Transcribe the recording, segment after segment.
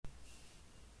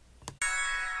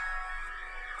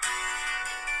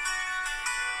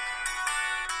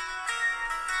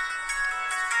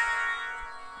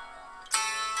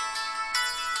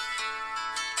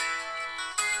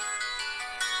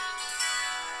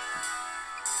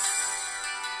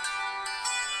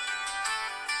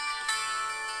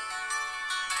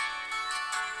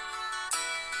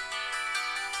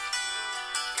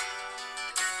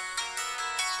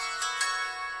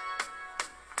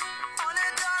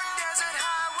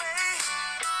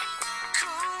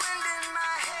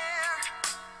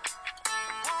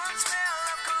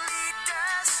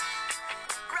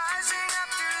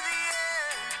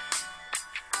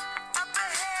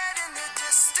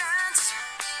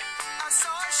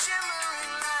saw a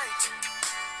shimmering light.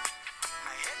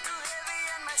 My head grew heavy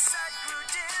and my sight grew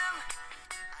dim.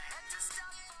 I had to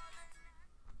stop for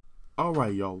the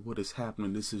Alright, y'all, what is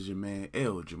happening? This is your man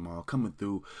El Jamal coming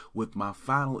through with my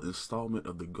final installment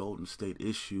of the Golden State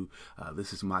issue.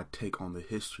 This is my take on the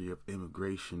history of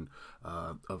immigration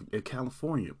of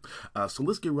California. So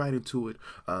let's get right into it.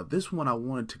 This one I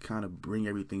wanted to kind of bring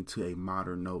everything to a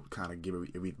modern note, kind of give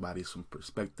everybody some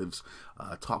perspectives,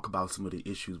 talk about some of the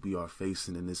issues we are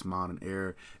facing in this modern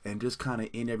era, and just kind of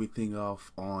end everything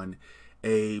off on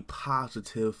a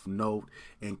positive note,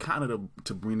 and kind of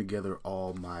to bring together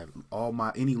all my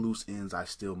any loose ends I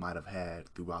still might have had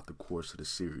throughout the course of the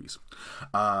series.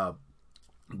 But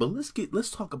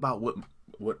let's talk about what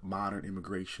modern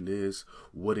immigration is,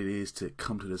 what it is to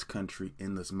come to this country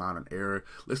in this modern era.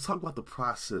 Let's talk about the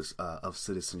process of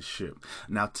citizenship.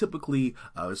 Now, typically,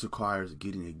 this requires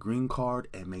getting a green card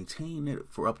and maintaining it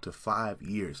for up to 5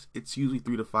 years. It's usually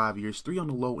 3 to 5 years, 3 on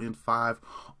the low end, 5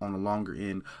 on the longer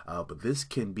end. But this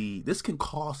can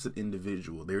cost an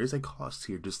individual. There is a cost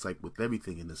here, just like with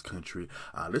everything in this country.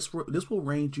 This will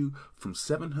range you from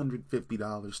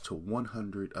 $750 to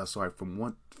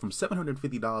from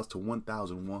 $750 to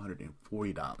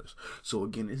 $1,140. So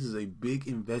again, this is a big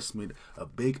investment, a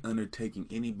big undertaking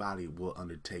anybody will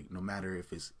undertake, no matter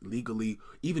if it's legally,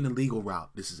 even the legal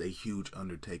route. This is a huge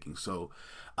undertaking. So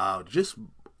just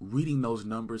reading those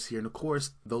numbers here, and of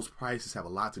course those prices have a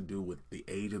lot to do with the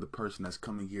age of the person that's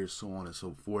coming here, so on and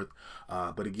so forth.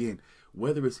 But again,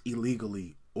 whether it's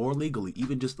illegally or legally,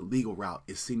 even just the legal route,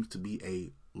 it seems to be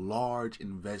a large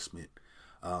investment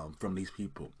from these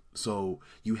people. So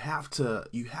you have to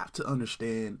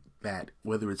understand that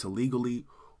whether it's illegally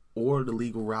or the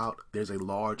legal route, there's a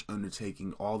large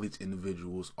undertaking all these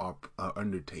individuals are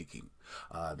undertaking.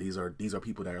 These are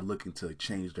people that are looking to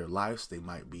change their lives. They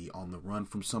might be on the run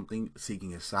from something,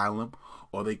 seeking asylum,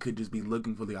 or they could just be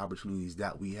looking for the opportunities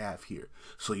that we have here.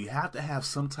 So you have to have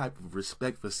some type of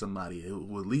respect for somebody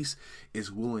who at least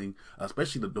is willing,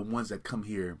 especially the ones that come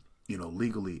here,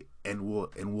 legally, and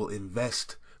will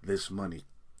invest this money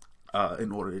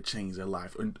in order to change their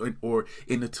life, or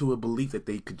into a belief that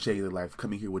they could change their life.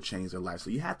 Coming here would change their life. So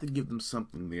you have to give them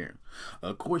something there.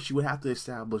 Of course, you would have to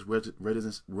establish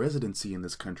residency in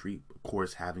this country. Of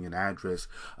course, having an address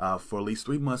for at least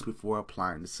 3 months before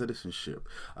applying to citizenship.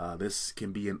 This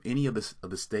can be in any of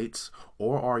the states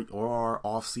or our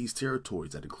off-seas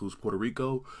territories. That includes Puerto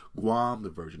Rico, Guam, the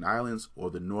Virgin Islands, or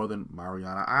the Northern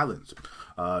Mariana Islands.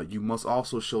 You must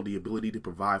also show the ability to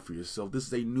provide for yourself. This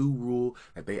is a new rule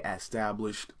that they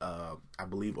established, I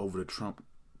believe, over the Trump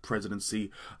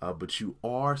presidency, but you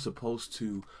are supposed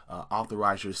to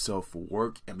authorize yourself for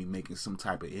work and be making some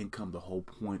type of income. The whole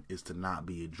point is to not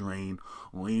be a drain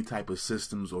on any type of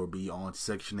systems or be on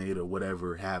Section 8 or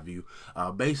whatever have you.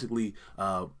 Basically,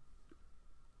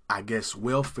 I guess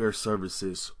welfare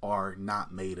services are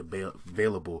not made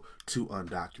available to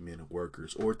undocumented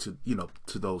workers or to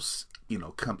those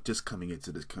just coming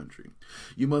into this country.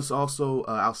 You must also,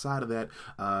 outside of that,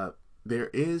 there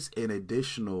is an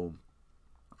additional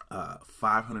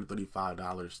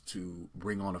 $535 to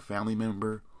bring on a family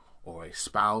member or a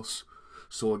spouse.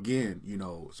 So again,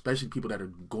 especially people that are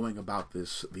going about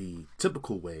this the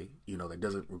typical way, that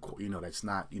doesn't record, that's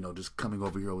not, just coming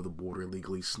over here over the border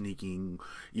illegally, sneaking,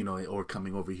 or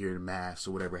coming over here in mass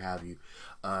or whatever have you.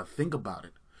 Think about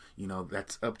it.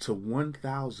 That's up to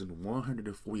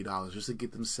 $1,140 just to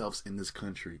get themselves in this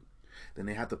country. Then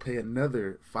they have to pay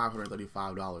another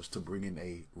 $535 to bring in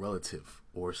a relative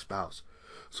or a spouse.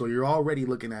 So you're already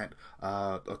looking at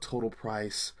a total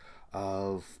price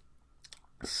of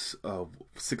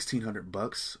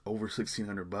 $1,600, over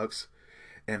 $1,600,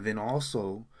 and then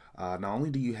also not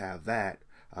only do you have that,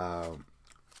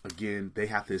 again, they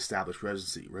have to establish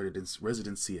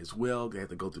residency as well. They have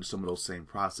to go through some of those same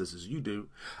processes you do.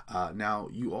 Now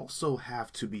you also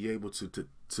have to be able to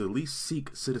at least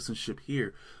seek citizenship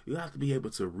here. You have to be able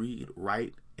to read,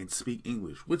 write, and speak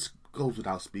English, which goes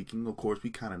without speaking. Of course, we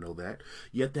kind of know that.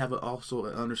 You have to have also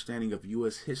an understanding of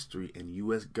U.S. history and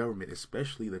U.S. government,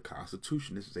 especially the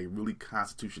Constitution. This is a really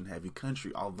Constitution-heavy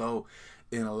country, although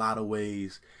in a lot of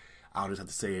ways, I'll just have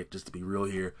to say it just to be real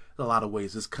here, in a lot of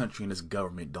ways, this country and this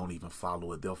government don't even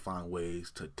follow it. They'll find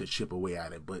ways to chip away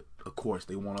at it. But, of course,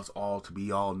 they want us all to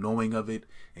be all knowing of it.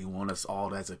 They want us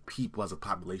all as a people, as a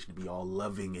population, to be all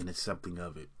loving and accepting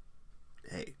of it.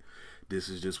 Hey, this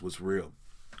is just what's real.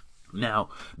 Now,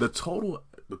 the total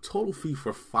the total fee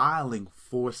for filing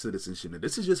for citizenship. Now,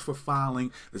 this is just for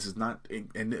filing. This is not,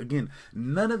 and again,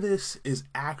 none of this is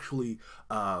actually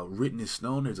written in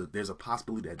stone. There's a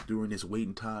possibility that during this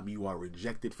waiting time you are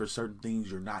rejected for certain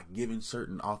things. You're not given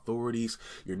certain authorities.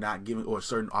 You're not given or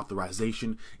certain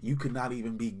authorization. You could not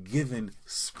even be given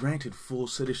granted full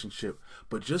citizenship.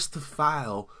 But just to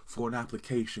file for an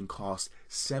application costs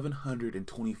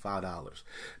 $725.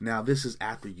 Now this is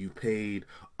after you paid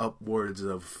upwards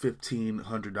of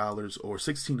 $1,500 or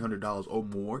 $1,600 or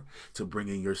more to bring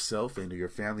in yourself and your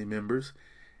family members.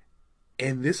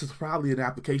 And this is probably an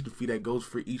application fee that goes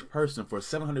for each person for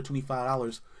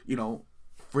 $725,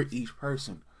 for each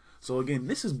person. So again,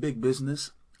 this is big business.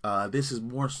 This is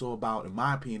more so about, in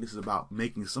my opinion, this is about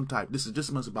making this is just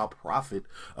as much about profit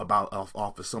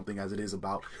off of something as it is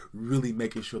about really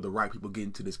making sure the right people get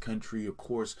into this country. Of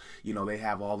course, they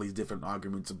have all these different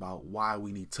arguments about why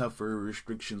we need tougher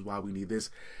restrictions, why we need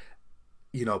this.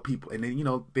 People, and then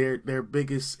their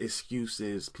biggest excuse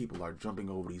is people are jumping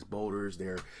over these boulders.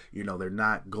 They're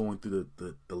not going through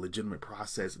the legitimate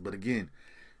process. But again,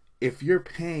 if you're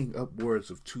paying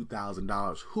upwards of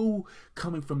 $2,000, who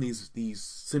coming from these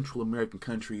Central American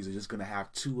countries is just going to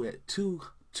have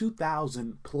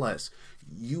 2,000 plus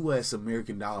U.S.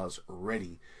 American dollars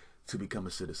ready to become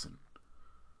a citizen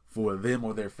for them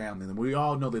or their family? And we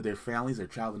all know that their families are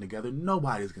traveling together.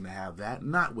 Nobody's going to have that.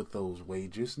 Not with those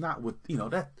wages. Not with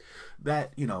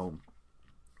that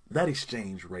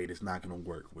exchange rate is not going to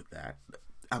work with that.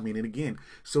 I mean, and again,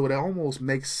 so it almost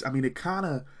makes. I mean,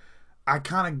 I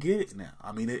kind of get it now.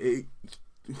 I mean,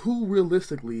 who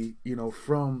realistically,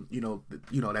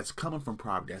 that's coming from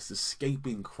poverty, that's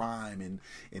escaping crime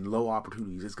and low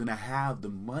opportunities, is going to have the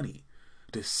money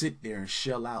to sit there and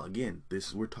shell out. Again,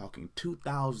 we're talking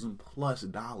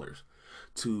 $2,000+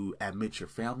 to admit your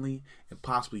family and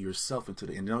possibly yourself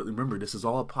into and remember, this is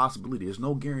all a possibility. There's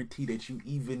no guarantee that you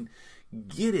even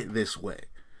get it this way.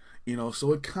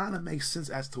 So it kind of makes sense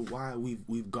as to why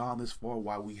we've gone this far,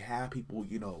 why we have people,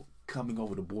 coming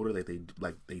over the border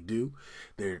like they do.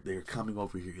 They're coming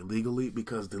over here illegally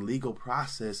because the legal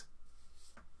process,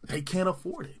 they can't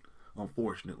afford it.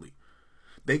 Unfortunately,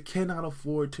 they cannot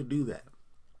afford to do that.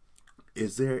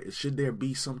 Should there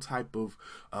be some type of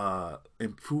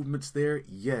improvements there?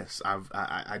 Yes,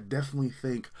 I definitely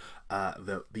think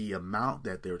the amount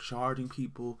that they're charging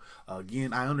people.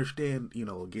 Again, I understand,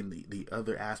 the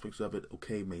other aspects of it.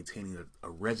 Okay, maintaining a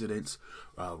residence,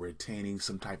 retaining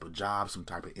some type of job, some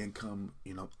type of income.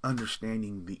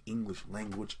 Understanding the English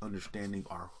language, understanding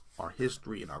our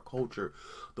history and our culture.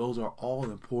 Those are all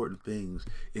important things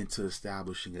into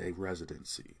establishing a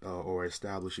residency or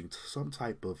establishing some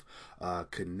type of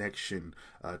connection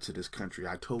to this country.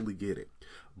 I totally get it.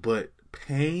 But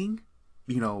paying,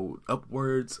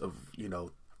 upwards of,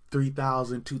 $3,000,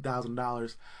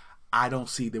 $2,000, I don't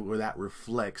see where that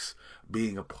reflects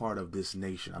being a part of this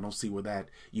nation. I don't see where that,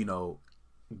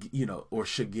 or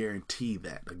should guarantee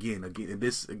that.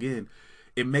 Again,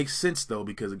 it makes sense though,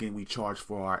 because again, we charge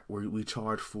for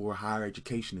higher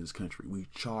education in this country. We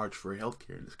charge for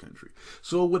healthcare in this country.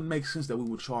 So it wouldn't make sense that we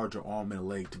would charge our arm and a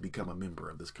leg to become a member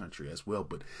of this country as well.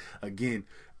 But again,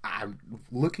 I'm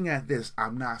looking at this.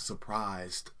 I'm not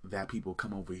surprised that people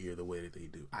come over here the way that they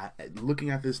do. Looking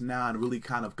at this now and really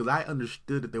because I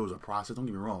understood that there was a process. Don't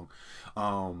get me wrong.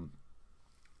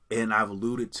 And I've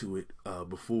alluded to it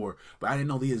before, but I didn't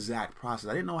know the exact process.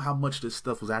 I didn't know how much this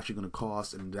stuff was actually going to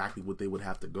cost and exactly what they would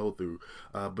have to go through.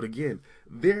 But again,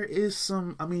 there is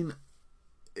some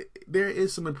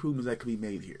improvements that can be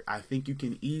made here. I think you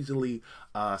can easily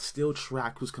still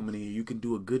track who's coming in here. You can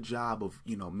do a good job of,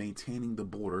 maintaining the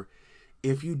border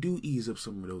if you do ease up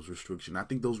some of those restrictions. I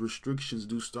think those restrictions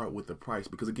do start with the price,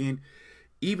 because again,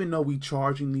 even though we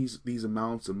charging these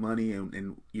amounts of money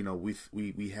and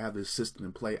we have this system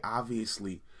in play,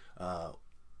 obviously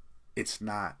it's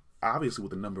not, obviously with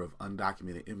the number of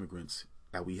undocumented immigrants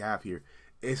that we have here,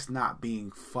 it's not being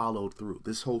followed through.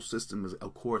 This whole system is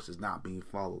not being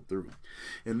followed through.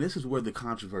 And this is where the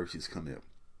controversies come in.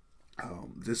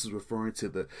 This is referring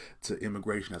to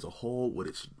immigration as a whole, what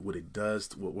it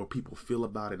does, what people feel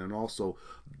about it, and also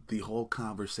the whole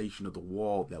conversation of the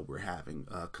wall that we're having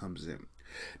comes in.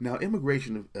 Now,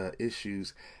 immigration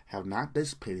issues have not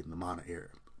dissipated in the modern era.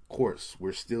 Of course,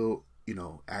 we're still,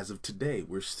 as of today,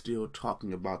 we're still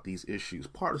talking about these issues.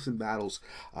 Partisan battles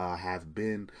have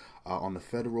been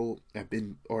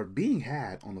being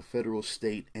had on the federal,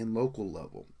 state, and local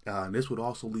level. And this would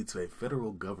also lead to a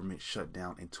federal government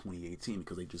shutdown in 2018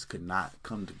 because they just could not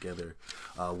come together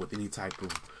with any type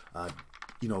of,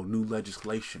 new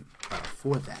legislation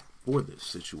for this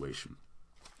situation.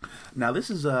 Now this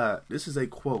is a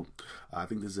quote. I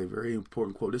think this is a very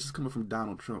important quote. This is coming from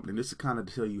Donald Trump, and this is kind of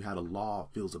to tell you how the law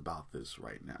feels about this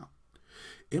right now.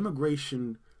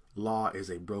 Immigration law is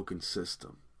a broken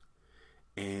system,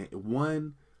 and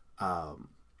one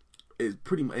is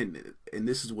pretty much, and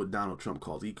this is what Donald Trump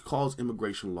calls. He calls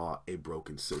immigration law a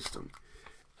broken system.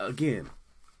 Again,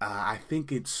 I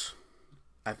think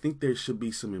there should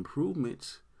be some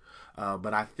improvements,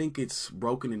 but I think it's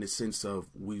broken in the sense of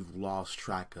we've lost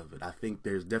track of it. I think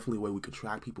there's definitely a way we could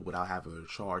track people without having to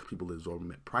charge people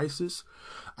exorbitant prices.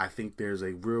 I think there's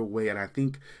a real way, and I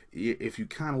think if you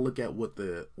kind of look at what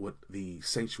the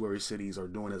sanctuary cities are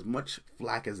doing, as much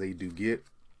flack as they do get,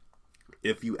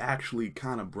 if you actually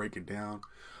kind of break it down,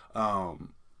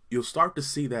 you'll start to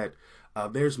see that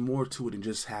there's more to it than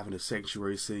just having a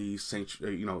sanctuary cities,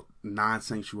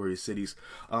 non-sanctuary cities,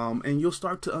 and you'll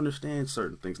start to understand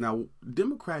certain things. Now,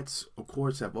 Democrats, of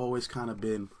course, have always kind of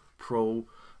been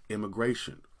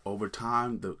pro-immigration. Over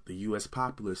time, the U.S.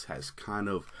 populace has kind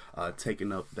of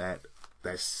taken up that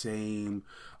same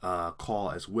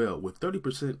call as well, with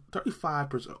 30%,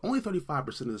 35%, only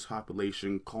 35% of this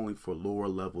population calling for lower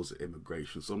levels of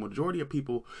immigration. So a majority of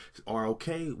people are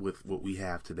okay with what we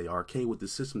have today, are okay with the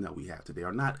system that we have today,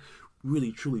 are not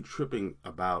really truly tripping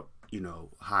about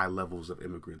high levels of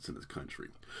immigrants in this country.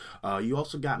 You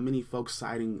also got many folks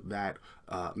citing that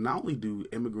not only do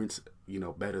immigrants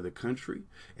better the country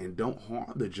and don't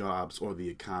harm the jobs or the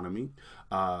economy,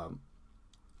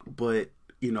 but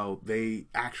they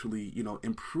actually,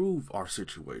 improve our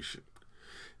situation.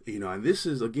 And this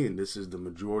is the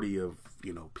majority of,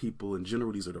 people in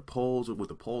general. These are the polls, or what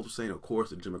the polls are saying. Of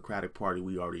course, the Democratic Party,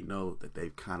 we already know that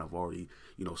they've kind of already,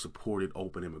 supported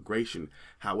open immigration.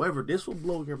 However, this will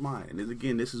blow your mind. And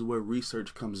again, this is where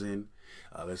research comes in.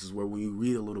 This is where when you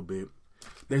read a little bit,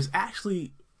 there's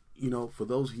actually, for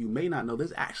those of you who may not know,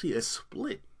 there's actually a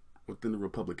split within the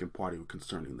Republican Party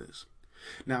concerning this.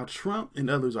 Now, Trump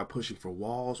and others are pushing for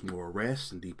walls, more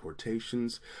arrests and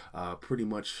deportations, pretty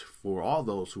much for all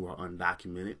those who are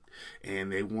undocumented,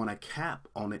 and they want a cap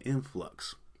on the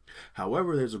influx.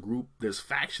 However, there's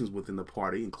factions within the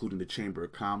party, including the Chamber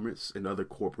of Commerce and other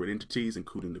corporate entities,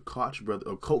 including the Koch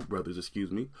brothers,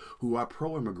 who are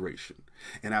pro-immigration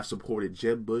and have supported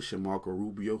Jeb Bush and Marco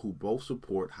Rubio, who both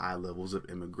support high levels of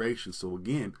immigration. So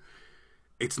again,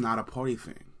 it's not a party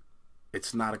thing.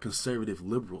 It's not a conservative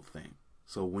liberal thing.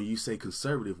 So when you say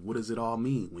conservative, what does it all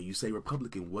mean? When you say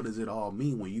Republican, what does it all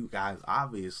mean? When you guys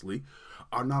obviously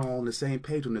are not all on the same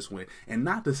page on this one. And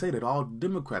not to say that all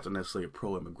Democrats are necessarily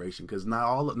pro-immigration, because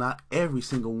not every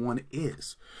single one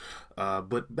is.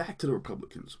 But back to the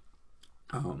Republicans.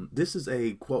 This is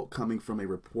a quote coming from a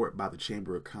report by the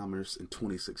Chamber of Commerce in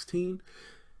 2016.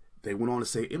 They went on to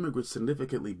say immigrants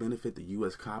significantly benefit the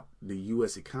U.S.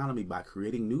 economy by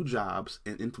creating new jobs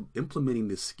and implementing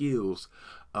the skills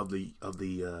and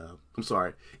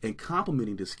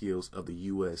complementing the skills of the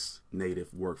U.S.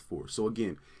 native workforce. So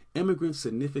again, immigrants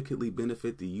significantly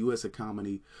benefit the U.S.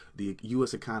 economy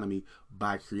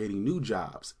by creating new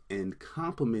jobs and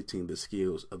complementing the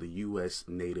skills of the U.S.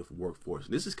 native workforce.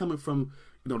 This is coming from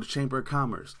the Chamber of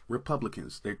Commerce,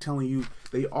 Republicans. They're telling you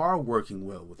they are working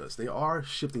well with us. They are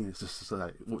shifting into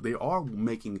society. They are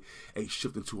making a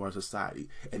shift into our society.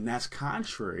 And that's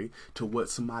contrary to what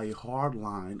somebody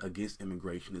hardline against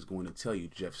immigration is going to tell you.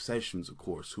 Jeff Sessions, of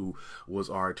course, who was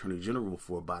our Attorney General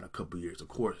for about a couple of years. Of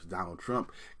course, Donald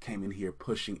Trump came in here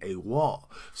pushing a wall.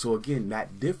 So again,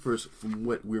 that differs from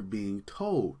what we're being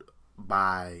told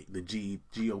by the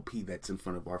GOP that's in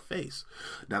front of our face.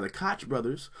 Now, the Koch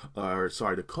brothers,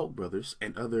 the Koch brothers,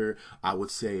 and other, I would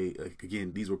say,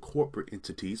 again, these were corporate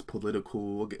entities,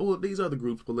 political, well, these other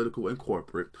groups, political and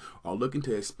corporate, are looking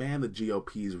to expand the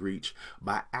GOP's reach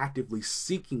by actively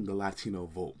seeking the Latino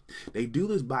vote. They do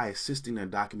this by assisting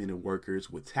undocumented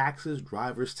workers with taxes,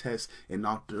 driver's tests, and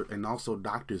also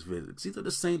doctor's visits. These are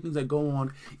the same things that go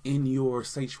on in your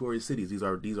sanctuary cities. These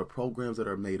are programs that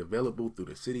are made available through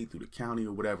the city, through the county,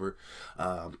 or whatever,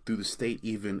 through the state,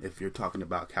 even if you're talking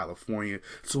about California.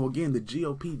 So again, the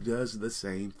GOP does the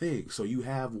same thing. So you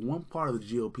have one part of the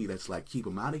GOP that's like, keep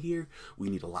them out of here, we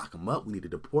need to lock them up, we need to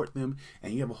deport them,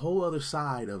 and you have a whole other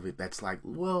side of it that's like,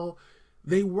 well,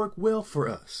 they work well for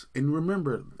us. And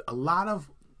remember, a lot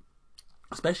of,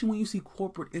 especially when you see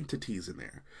corporate entities in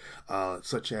there,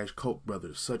 such as Koch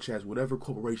brothers, such as whatever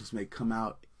corporations may come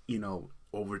out,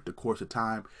 over the course of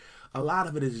time, a lot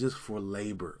of it is just for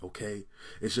labor, okay?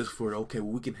 It's just for, okay,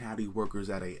 well, we can have these workers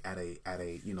at a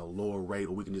lower rate,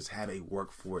 or we can just have a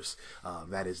workforce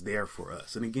that is there for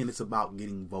us. And again, it's about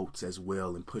getting votes as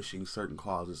well and pushing certain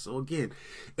causes. So again,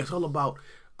 it's all about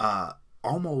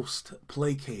almost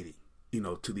placating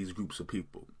to these groups of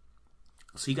people.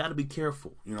 So you got to be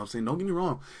careful. You know what I'm saying? Don't get me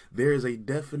wrong. There is a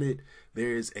definite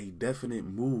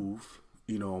move,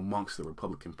 amongst the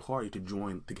Republican Party to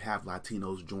have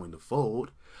Latinos join the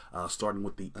fold, starting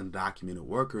with the undocumented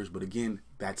workers. But again,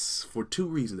 that's for two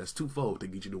reasons. That's twofold: to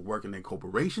get you to work in their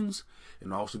corporations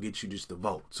and also get you just to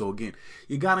vote. So again,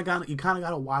 you kind of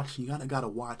gotta watch. You gotta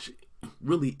watch.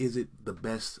 Really, is it the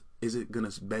best? Is it going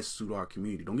to best suit our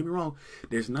community? Don't get me wrong.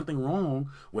 There's nothing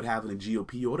wrong with having the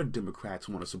GOP or the Democrats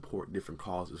want to support different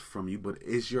causes from you. But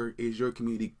is your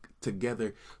community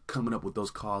together coming up with those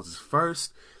causes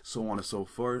first? So on and so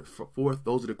forth.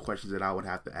 Those are the questions that I would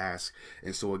have to ask.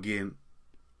 And so again,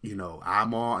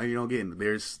 I'm all, again,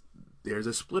 there's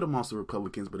a split amongst the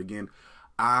Republicans. But again,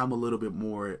 I'm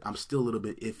still a little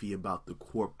bit iffy about the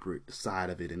corporate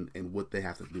side of it and what they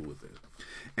have to do with it.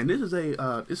 And this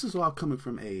is all coming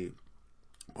from a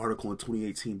article in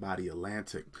 2018 by The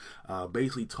Atlantic,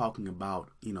 basically talking about,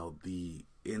 the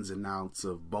ins and outs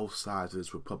of both sides of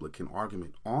this Republican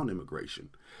argument on immigration.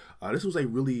 This was a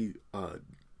really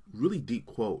deep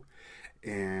quote,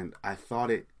 and I thought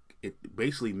it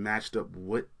basically matched up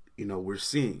what, we're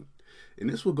seeing. And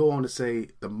this will go on to say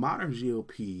the modern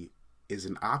GOP is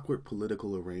an awkward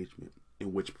political arrangement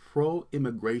in which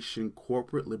pro-immigration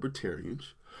corporate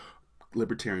libertarians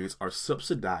are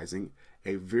subsidizing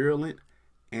a virulent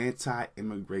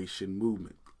anti-immigration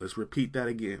movement. Let's repeat that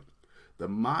again. The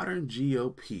modern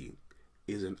GOP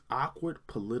is an awkward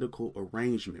political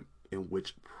arrangement in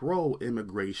which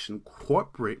pro-immigration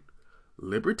corporate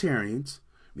libertarians,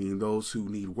 meaning those who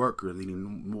need workers,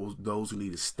 meaning those who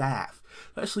need staff,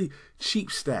 especially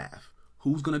cheap staff.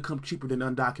 Who's going to come cheaper than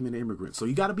undocumented immigrants? So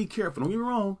you got to be careful. Don't get me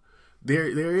wrong.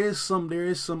 There is some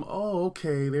things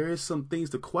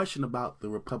to question about the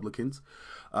Republicans.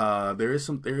 There is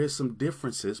some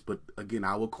differences, but again,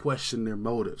 I will question their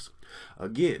motives.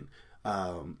 Again,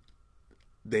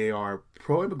 they are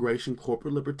pro-immigration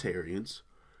corporate libertarians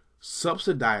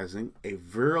subsidizing a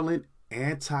virulent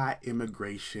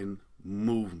anti-immigration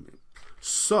movement.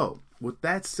 So what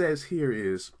that says here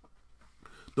is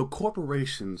the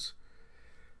corporations,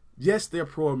 yes, they're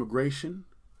pro-immigration,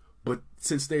 but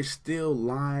since they're still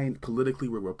lined politically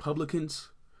with Republicans,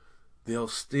 they'll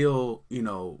still,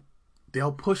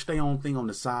 they'll push their own thing on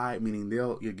the side, meaning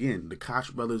the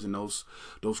Koch brothers and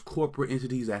those corporate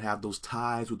entities that have those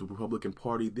ties with the Republican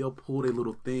Party, they'll pull their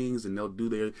little things and they'll do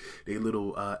their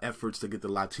little efforts to get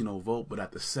the Latino vote. But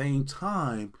at the same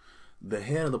time, the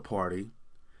head of the party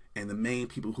and the main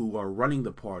people who are running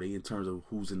the party in terms of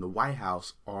who's in the White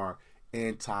House are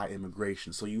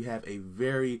anti-immigration. So you have a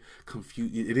very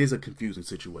it is a confusing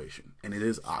situation, and it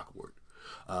is awkward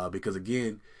because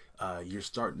again, you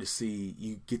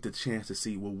get the chance to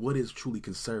see, well, what is truly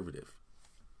conservative?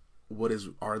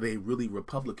 Are they really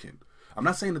Republican? I'm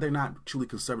not saying that they're not truly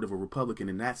conservative or Republican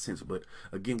in that sense, but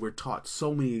again, we're taught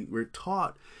through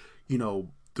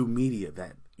media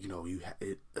that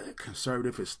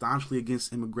conservative is staunchly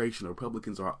against immigration.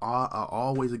 Republicans are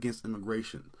always against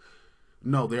immigration.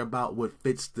 No, they're about what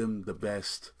fits them the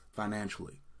best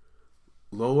financially.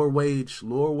 Lower wage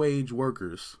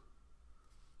workers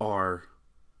are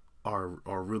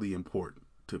really important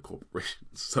to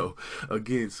corporations. So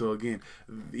again,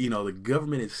 the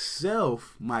government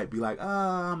itself might be like,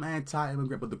 I'm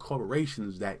anti-immigrant, but the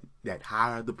corporations that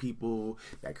hire the people,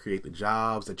 that create the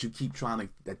jobs, that you keep trying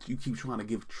to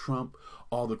give Trump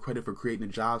all the credit for creating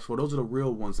the jobs for, those are the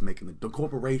real ones making the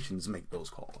corporations make those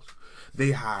calls.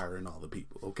 They hire in all the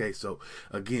people. Okay, so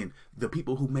again, the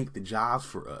people who make the jobs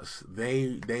for us,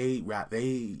 they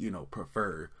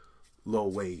prefer low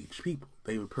wage people.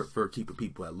 They would prefer keeping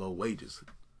people at low wages,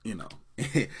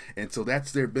 and so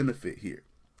that's their benefit here.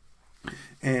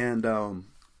 And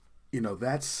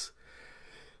that's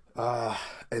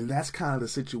kind of the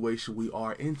situation we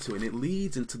are into, and it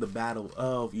leads into the battle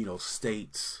of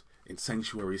states and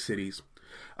sanctuary cities.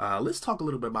 Let's talk a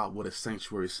little bit about what a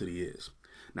sanctuary city is.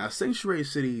 Now, sanctuary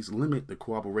cities limit the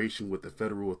cooperation with the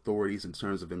federal authorities in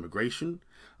terms of immigration,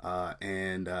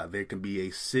 and there can be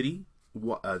a city,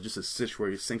 just a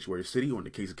sanctuary city, or in the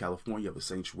case of California, you have a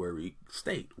sanctuary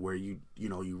state where you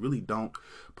really don't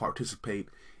participate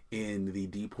in the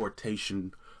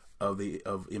deportation of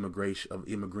immigrants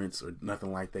or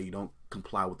nothing like that. You don't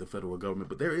comply with the federal government,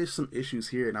 but there is some issues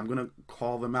here, and I'm gonna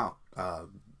call them out.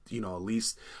 At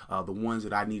least the ones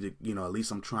that I need to, at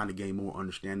least I'm trying to gain more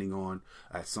understanding on.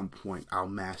 At some point, I'll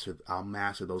master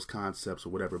those concepts or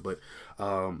whatever. But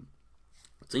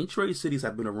sanctuary cities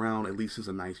have been around at least since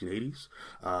the 1980s.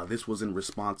 This was in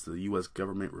response to the U.S.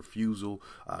 government refusal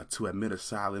to admit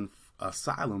asylum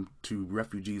asylum to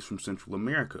refugees from Central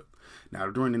America. Now,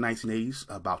 during the 1980s,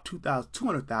 about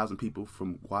 200,000 people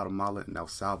from Guatemala and El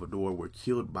Salvador were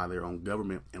killed by their own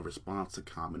government in response to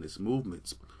communist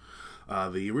movements.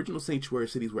 The original sanctuary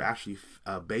cities were actually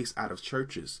based out of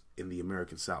churches in the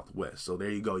American Southwest. So there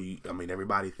you go.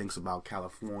 Everybody thinks about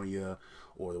California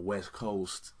or the West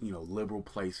Coast, liberal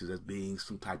places as being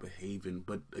some type of haven.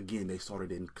 But again, they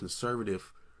started in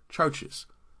conservative churches.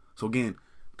 So again,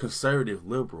 conservative,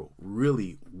 liberal,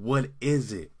 really, what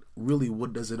is it? Really,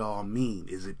 what does it all mean?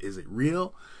 Is it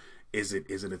real? Is it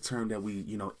a term that we,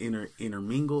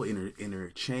 intermingle,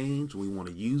 interchange? We want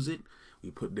to use it. We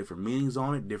put different meanings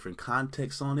on it, different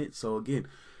contexts on it. So again,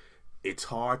 it's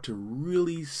hard to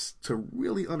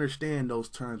really understand those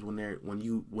terms when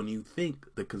you think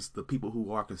the people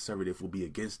who are conservative will be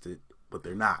against it, but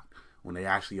they're not. When they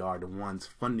actually are the ones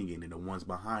funding it and the ones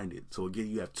behind it. So again,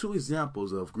 you have two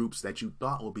examples of groups that you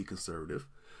thought would be conservative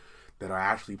that are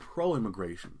actually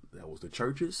pro-immigration. That was the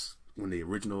churches when the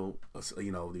original,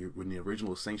 when the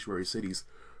original sanctuary cities,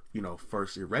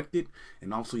 first erected,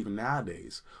 and also even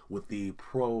nowadays with the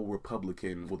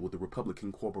pro-Republican, with the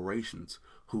Republican corporations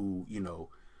who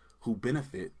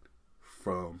benefit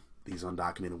from these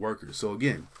undocumented workers. So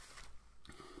again,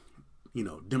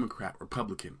 Democrat,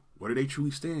 Republican, where do they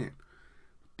truly stand?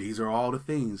 These are all the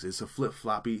things. It's a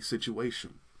flip-floppy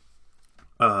situation.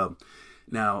 Now,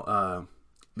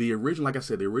 the original, like I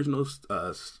said, the original,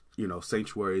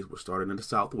 sanctuaries were started in the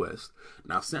Southwest.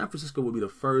 Now, San Francisco would be the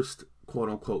first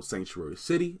quote-unquote sanctuary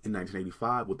city in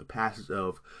 1985 with the passage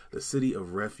of the City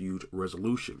of Refuge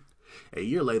Resolution. A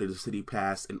year later, the city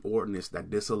passed an ordinance that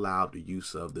disallowed the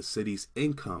use of the city's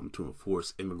income to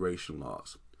enforce immigration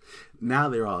laws. Now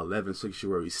there are 11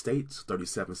 sanctuary states,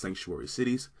 37 sanctuary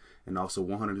cities, and also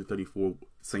 134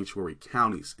 sanctuary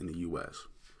counties in the U.S.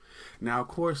 Now, of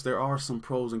course, there are some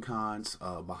pros and cons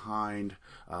behind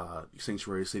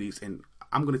sanctuary cities, and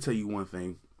I'm going to tell you one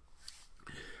thing.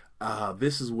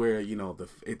 This is where again,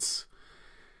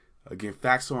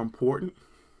 facts are important,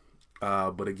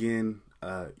 but again,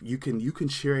 you can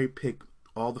cherry pick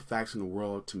all the facts in the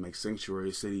world to make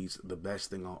sanctuary cities the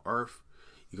best thing on earth.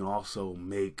 You can also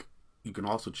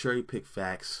cherry pick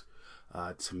facts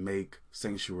to make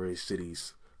sanctuary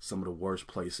cities some of the worst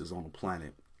places on the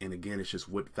planet. And again, it's just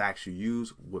what facts you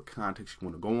use, what context you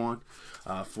want to go on.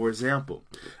 For example,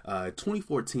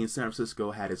 2014, San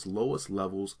Francisco had its lowest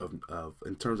levels of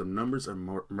in terms of numbers of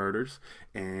murders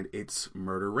and its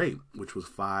murder rate, which was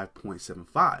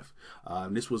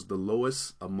 5.75. This was the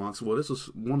lowest this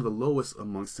was one of the lowest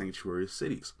amongst sanctuary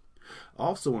cities.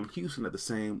 Also in Houston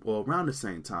around the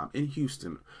same time, in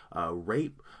Houston,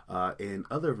 rape and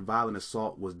other violent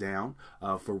assault was down.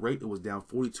 For rape, it was down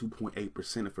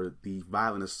 42.8%. And for the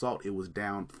violent assault, it was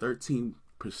down 13%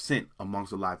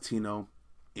 amongst the Latino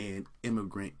and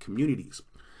immigrant communities.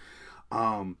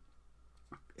 And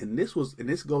this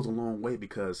goes a long way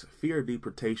because fear of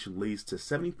deportation leads to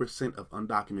 70% of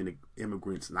undocumented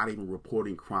immigrants not even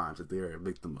reporting crimes that they're a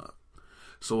victim of.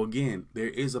 So again, there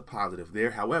is a positive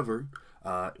there. However,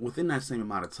 within that same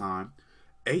amount of time,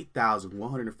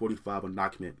 8,145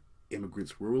 undocumented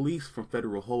immigrants were released from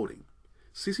federal holding.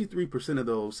 63% of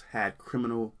those had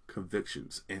criminal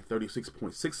convictions, and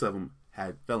 36.6% of them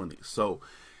had felonies. So,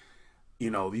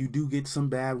 you do get some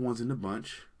bad ones in the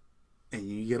bunch, and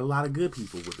you get a lot of good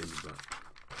people within the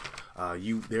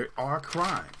bunch. There are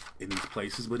crime in these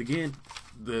places, but again,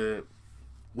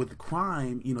 with the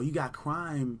crime, you got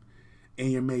crime in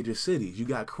your major cities. You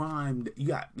got crime. You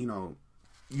got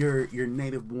your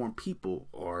native born people,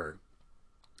 or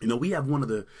we have one of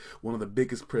the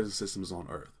biggest prison systems on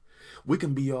earth. We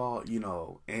can be all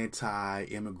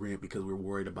anti-immigrant because we're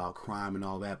worried about crime and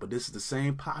all that, but this is the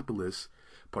same populace,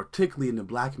 particularly in the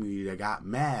black community, that got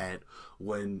mad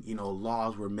when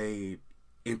laws were made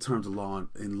in terms of law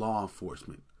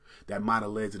enforcement that might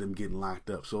have led to them getting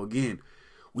locked up. So again,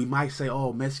 we might say,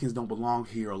 oh, Mexicans don't belong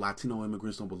here, or Latino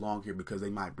immigrants don't belong here because they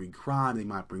might bring crime, they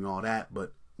might bring all that,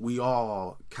 but we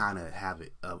all kind of have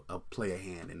play a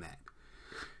hand in that.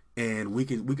 And we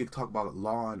could talk about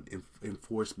law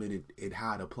enforcement and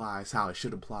how it applies, how it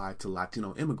should apply to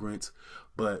Latino immigrants,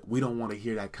 but we don't want to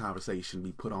hear that conversation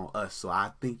be put on us. So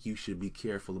I think you should be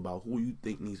careful about who you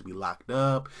think needs to be locked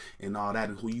up and all that,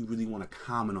 and who you really want to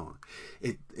comment on.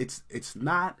 It's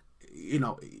not,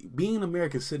 being an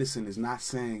American citizen is not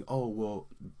saying, oh, well,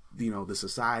 the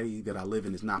society that I live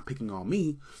in is not picking on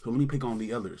me, so let me pick on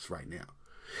the others right now.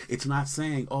 It's not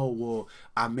saying, oh, well,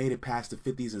 I made it past the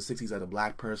 50s and 60s as a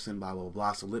black person, blah, blah,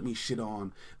 blah, so let me shit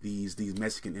on these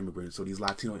Mexican immigrants or these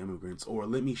Latino immigrants, or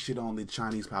let me shit on the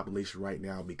Chinese population right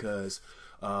now because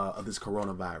of this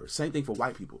coronavirus. Same thing for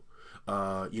white people.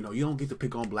 You know, you don't get to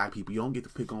pick on black people. You don't get to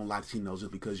pick on Latinos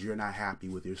just because you're not happy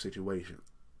with your situation.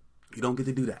 You don't get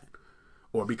to do that.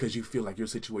 Or because you feel like your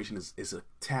situation is a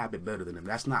tad bit better than them.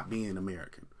 That's not being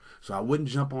American. So I wouldn't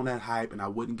jump on that hype, and I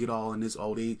wouldn't get all in this,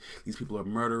 oh, these people are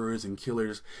murderers and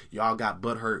killers. Y'all got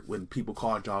butthurt when people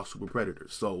called y'all super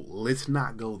predators. So let's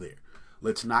not go there.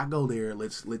 Let's not go there.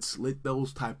 Let's let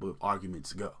those type of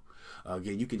arguments go.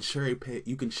 Again, you can cherry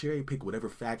pick whatever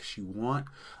facts you want.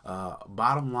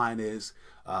 Bottom line is,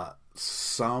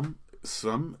 some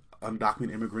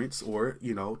undocumented immigrants, or,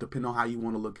 you know, depending on how you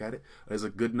want to look at it, there's a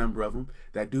good number of them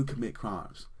that do commit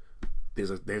crimes.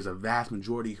 There's a vast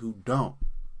majority who don't.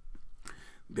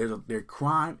 Their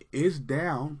crime is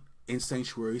down in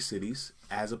sanctuary cities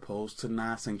as opposed to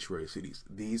non-sanctuary cities.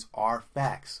 These are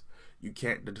facts. You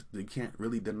can't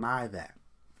really deny that.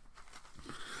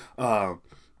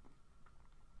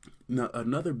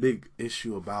 Another big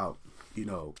issue about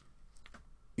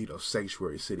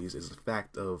sanctuary cities is the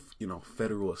fact of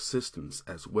federal assistance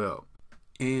as well,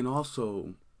 and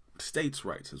also states'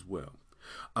 rights as well.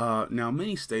 Now,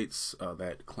 many states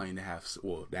that claim to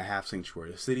have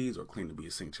sanctuary cities or claim to be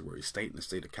a sanctuary state in the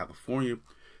state of California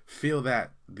feel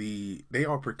that they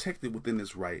are protected within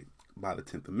this right by the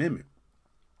 10th Amendment.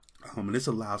 And this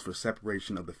allows for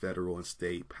separation of the federal and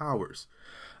state powers.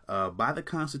 By the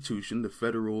Constitution, the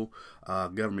federal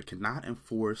government cannot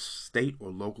enforce state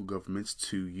or local governments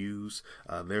to use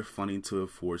their funding to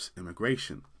enforce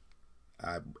immigration.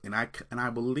 And I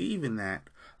believe in that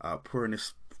for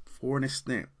an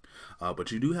extent.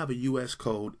 But you do have a U.S.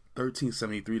 Code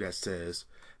 1373 that says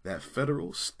that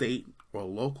federal, state, or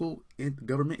local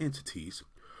government entities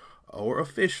or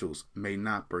officials may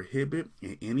not prohibit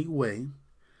in any way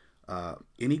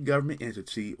any government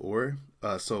entity or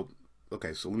so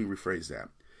let me rephrase that.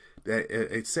 That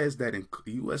it says that in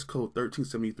U.S. Code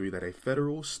 1373 that a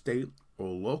federal, state, or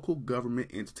local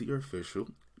government entity or official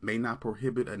may not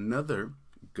prohibit another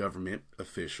government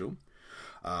official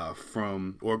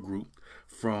from or group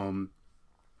from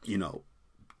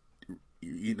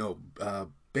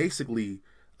basically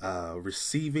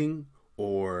receiving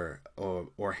or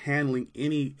handling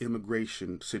any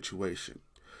immigration situation.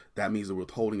 That means the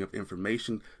withholding of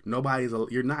information.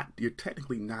 You're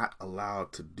technically not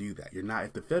allowed to do that. You're not.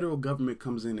 If the federal government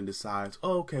comes in and decides,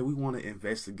 oh, okay, we want to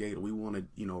investigate, or we want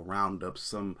to, round up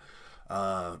some,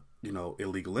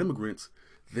 illegal immigrants,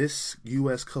 this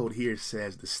U.S. code here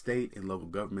says the state and local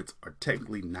governments are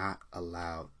technically not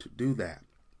allowed to do that.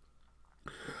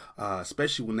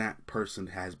 Especially when that person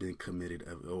has been committed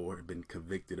or been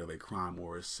convicted of a crime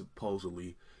or is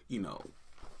supposedly,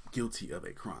 guilty of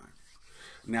a crime.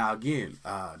 Now, again,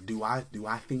 do I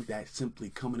think that simply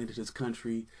coming into this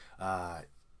country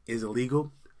is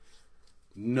illegal?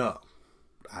 No.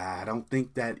 I don't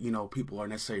think that, people are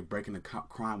necessarily breaking the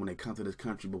crime when they come to this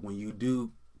country. But when you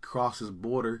do cross this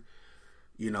border,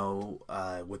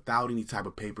 without any type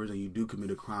of papers, and you do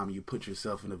commit a crime, you put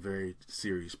yourself in a very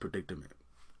serious predicament.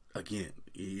 Again,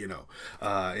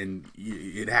 and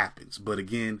it happens. But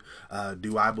again,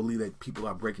 do I believe that people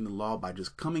are breaking the law by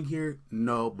just coming here?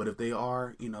 No. But if they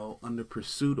are, under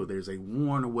pursuit, or there's a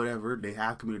warrant or whatever, they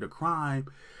have committed a crime,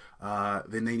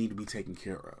 then they need to be taken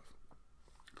care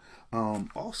of.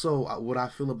 Also, what I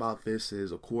feel about this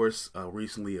is, of course,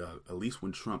 recently, at least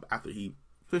when Trump, after he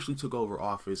officially took over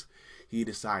office, he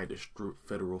decided to strip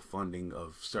federal funding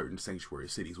of certain sanctuary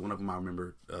cities. One of them I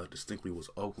remember distinctly was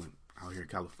Oakland, out here in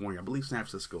California. I believe San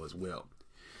Francisco as well.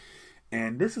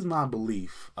 And this is my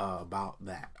belief about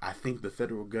that. I think the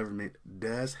federal government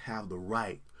does have the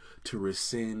right to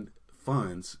rescind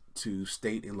funds to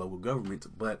state and local governments,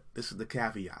 but this is the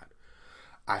caveat.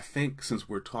 I think since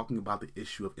we're talking about the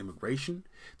issue of immigration,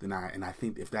 I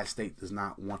think if that state does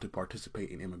not want to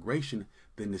participate in immigration,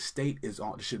 then the state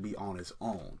should be on its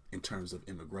own in terms of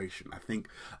immigration. I think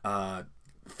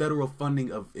federal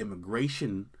funding of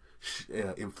immigration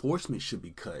enforcement should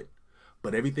be cut,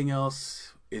 but everything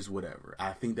else is whatever.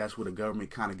 I think that's where the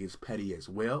government kind of gets petty as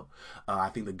well. I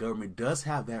think the government does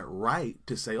have that right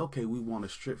to say, okay, we want to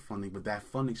strip funding, but that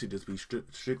funding should just be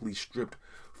strictly stripped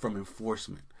from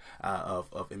enforcement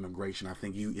of immigration. I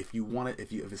think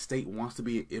if a state wants to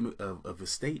be if a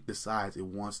state decides it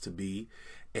wants to be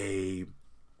a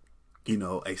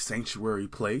sanctuary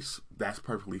place, that's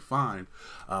perfectly fine.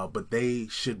 But they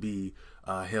should be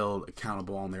held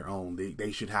accountable on their own.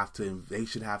 They should have to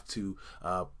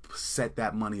set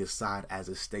that money aside as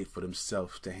a state for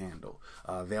themselves to handle.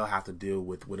 They'll have to deal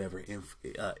with whatever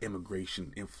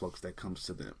immigration influx that comes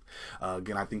to them.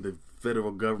 Again, I think the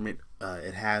federal government,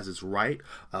 it has its right,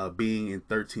 being in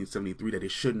 1373, that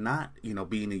it should not,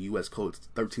 being in U.S. Code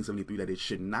 1373, that it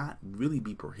should not really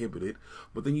be prohibited.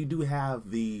 But then you do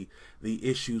have the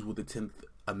issues with the 10th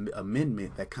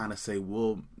Amendment that kind of say,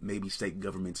 well, maybe state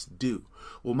governments do.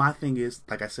 Well, my thing is,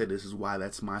 like I said, this is why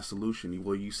that's my solution.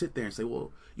 Well, you sit there and say,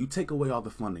 well, you take away all the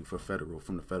funding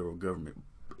from the federal government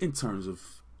in terms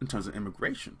of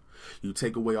immigration. You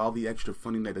take away all the extra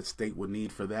funding that a state would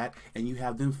need for that, and you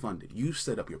have them funded. You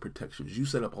set up your protections. You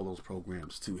set up all those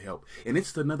programs to help. And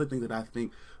it's another thing that I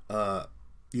think,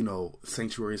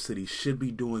 sanctuary cities should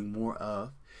be doing more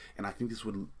of, and I think this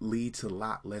would lead to a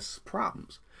lot less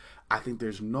problems. I think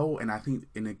I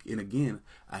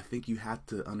think you have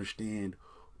to understand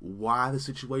why the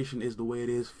situation is the way it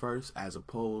is first, as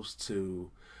opposed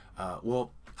to, a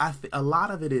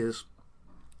lot of it is,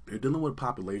 you're dealing with a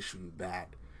population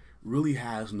that really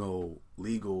has no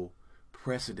legal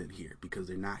precedent here because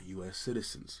they're not U.S.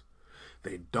 citizens.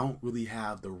 They don't really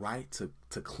have the right to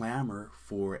clamor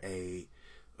for a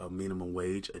minimum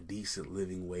wage, a decent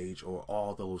living wage, or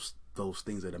all those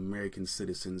things that American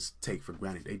citizens take for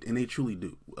granted. And they truly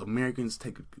do. Americans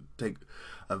take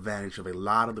advantage of a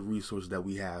lot of the resources that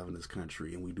we have in this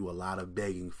country, and we do a lot of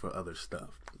begging for other stuff.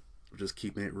 We're just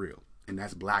keeping it real. And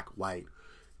that's black, white,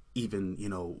 even,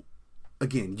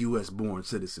 again, U.S. born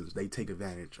citizens. They take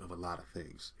advantage of a lot of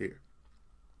things here.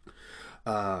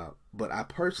 But I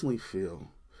personally feel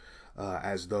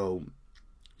as though,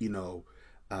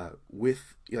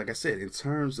 with, like I said, in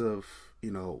terms of,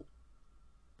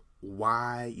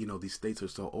 why, these states are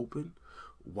so open,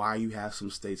 why you have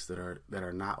some states that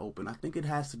are not open, I think it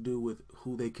has to do with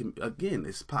who they can, again,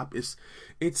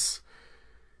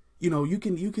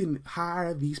 you can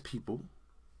hire these people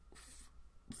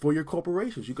for your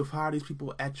corporations. You could hire these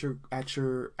people at your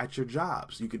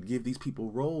jobs. You could give these people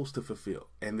roles to fulfill,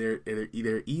 and they're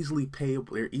easily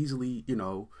payable. They're easily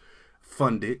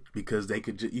funded because they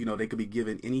could be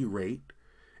given any rate,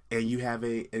 and you have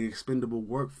an expendable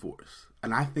workforce.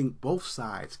 And I think both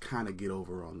sides kind of get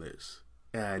over on this.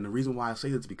 And the reason why I say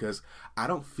this is because I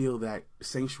don't feel that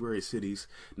sanctuary cities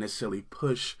necessarily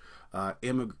push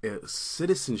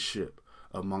citizenship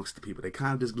amongst the people. They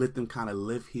kind of just let them kind of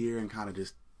live here and kind of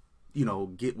just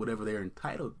get whatever they're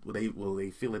entitled.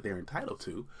 They feel that they're entitled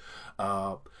to.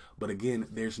 But again,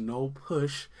 there's no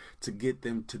push to get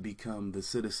them to become the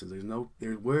citizens. I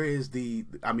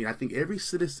think every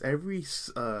sanctuary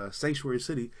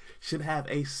city should have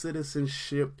a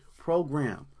citizenship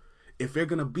program. If they're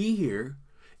gonna be here,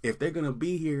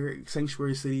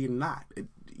 sanctuary city or not,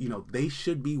 they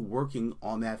should be working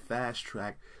on that fast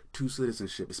track to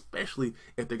citizenship, especially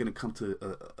if they're going to come to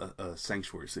a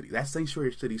sanctuary city. That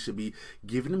sanctuary city should be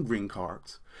giving them green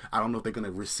cards. I don't know if they're going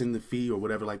to rescind the fee or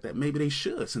whatever like that. Maybe they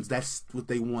should, since that's what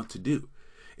they want to do.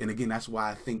 And again, that's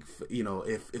why I think,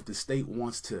 if the state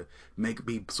wants to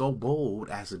be so bold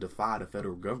as to defy the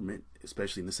federal government,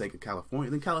 especially in the sake of California,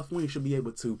 then California should be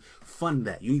able to fund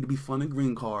that. You need to be funding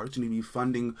green cards. You need to be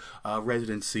funding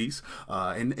residencies.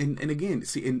 And again,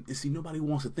 see, nobody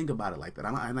wants to think about it like that.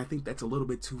 And I think that's a little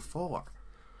bit too far.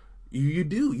 You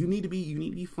need to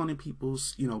be funding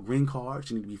people's green cards.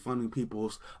 You need to be funding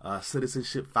people's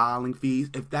citizenship filing fees.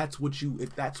 If that's what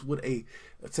a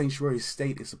sanctuary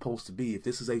state is supposed to be. If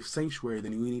this is a sanctuary,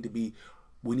 then we need to be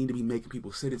making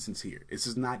people citizens here. This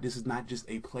is not just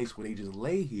a place where they just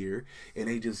lay here and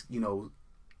they just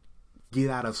get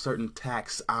out of certain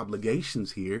tax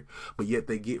obligations here, but yet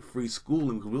they get free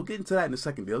schooling. We'll get into that in a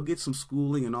second. They'll get some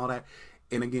schooling and all that.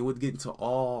 And again, we'll get into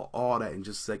all that in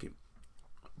just a second.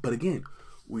 But again,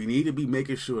 we need to be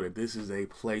making sure that this is a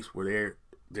place where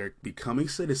they're becoming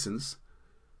citizens,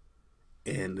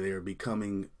 and they're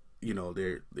becoming,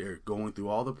 they're going through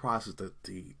all the process,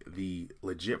 the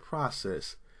legit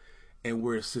process, and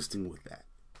we're assisting with that.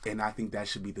 And I think that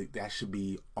should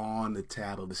be on the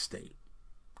tab of the state.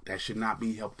 That should not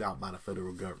be helped out by the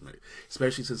federal government,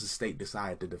 especially since the state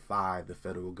decided to defy the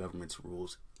federal government's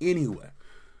rules anyway.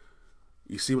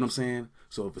 You see what I'm saying?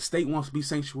 So if a state wants to be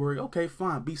sanctuary, okay,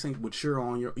 fine, be sanctuary, but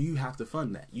you have to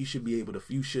fund that. You should be able to,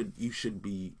 you should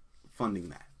be funding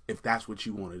that if that's what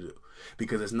you want to do,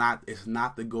 because it's not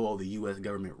the goal of the U.S.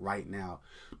 government right now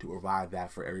to provide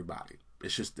that for everybody.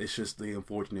 It's just the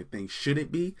unfortunate thing. Should it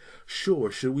be?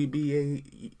 Sure. Should we be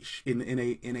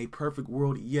in a perfect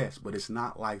world? Yes, but it's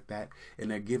not like that,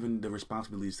 and they're giving the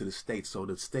responsibilities to the states, so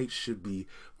the states should be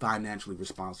financially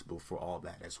responsible for all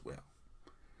that as well.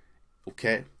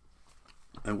 Okay.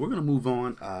 And we're going to move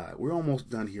on. We're almost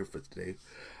done here for today.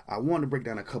 I wanted to break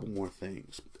down a couple more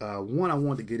things. One, I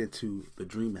wanted to get into the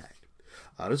DREAM Act.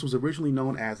 This was originally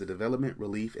known as the Development,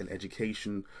 Relief, and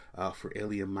Education for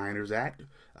Alien Minors Act.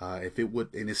 If it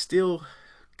would, and it's still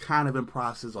kind of in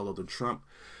process, although the Trump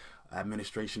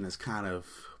administration has kind of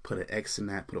put an X in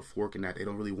that, put a fork in that. They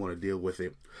don't really want to deal with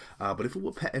it. But if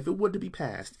it were to be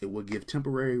passed, it would give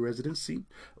temporary residency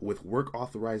with work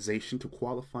authorization to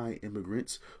qualifying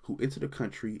immigrants who enter the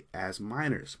country as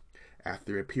minors.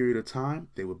 After a period of time,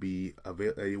 they will be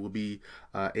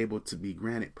able to be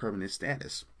granted permanent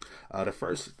status. The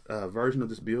first version of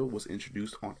this bill was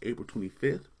introduced on April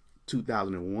 25th,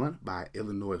 2001 by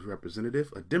Illinois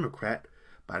representative, a Democrat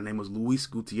by the name of Luis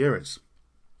Gutierrez.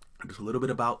 Just a little bit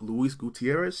about Luis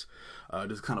Gutierrez,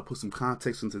 just kind of put some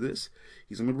context into this.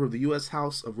 He's a member of the U.S.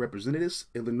 House of Representatives,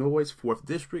 Illinois' 4th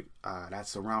District.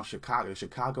 That's around Chicago, the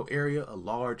Chicago area, a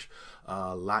large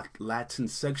Latin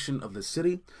section of the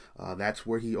city. That's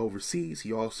where he oversees.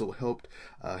 He also helped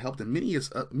in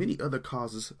many other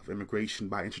causes of immigration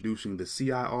by introducing the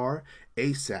CIR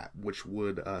ASAP, which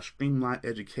would streamline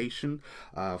education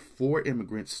for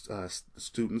immigrants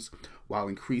students while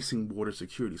increasing border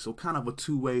security. So kind of a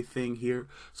two-way thing here.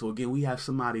 So again, we have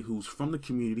somebody who's from the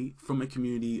community, from a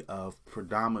community of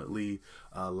predominantly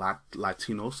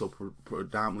Latino, so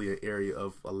predominantly an area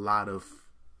of a lot of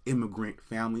immigrant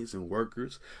families and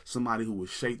workers, somebody who was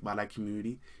shaped by that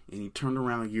community, and he turned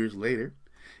around years later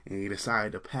and he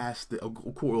decided to pass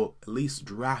or at least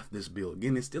draft this bill.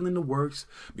 Again, it's still in the works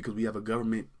because we have a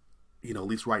government, at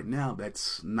least right now,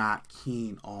 that's not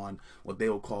keen on what they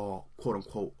will call quote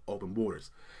unquote open borders.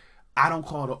 I don't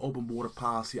call it an open border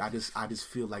policy. I just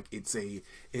feel like it's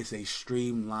a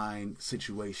streamlined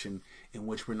situation in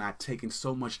which we're not taking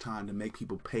so much time to make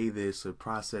people pay this or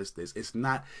process this. It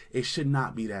should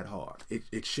not be that hard.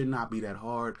 It should not be that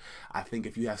hard. I think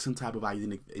if you have some type of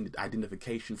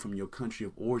identification from your country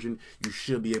of origin, you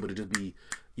should be able to just be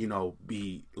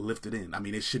lifted in. I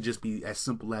mean, it should just be as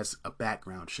simple as a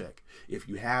background check. If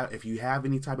you have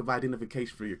any type of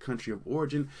identification for your country of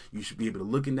origin, you should be able to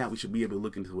look in that. We should be able to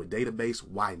look into a database.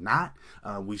 Why not?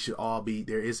 We should all be,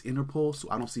 there is Interpol, so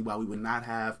I don't see why we would not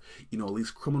have, at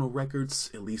least criminal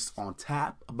records, at least on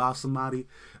tap about somebody.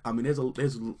 I mean,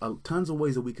 there's tons of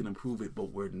ways that we can improve it,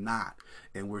 but we're not.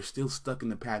 And we're still stuck in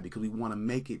the past because we want to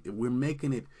make it, we're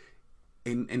making it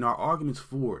in our arguments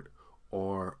forward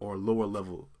or lower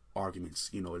level arguments,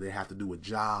 they have to do with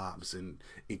jobs and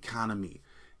economy.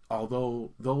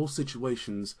 Although those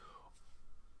situations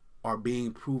are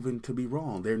being proven to be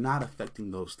wrong, they're not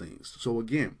affecting those things. So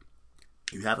again,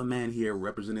 you have a man here,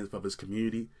 representative of his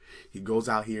community. He goes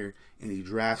out here and he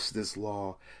drafts this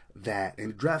law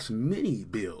and drafts many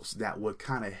bills that would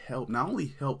kind of help, not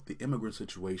only help the immigrant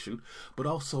situation, but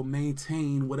also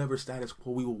maintain whatever status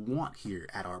quo we will want here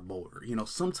at our border,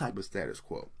 some type of status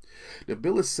quo. The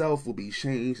bill itself will be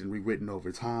changed and rewritten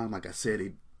over time. Like I said,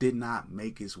 it did not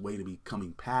make its way to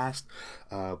becoming passed,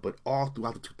 but all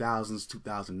throughout the 2000s,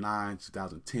 2009,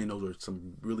 2010, those are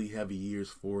some really heavy years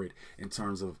for it in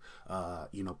terms of,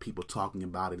 people talking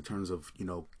about it, in terms of,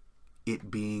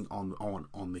 it being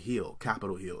on the Hill,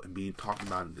 Capitol Hill, and being talked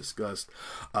about and discussed.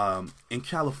 In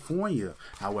California,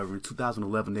 however, in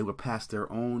 2011, they would pass their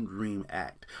own DREAM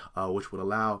Act, which would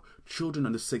allow children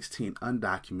under 16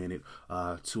 undocumented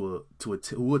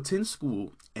who attend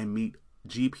school and meet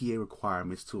GPA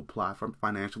requirements to apply for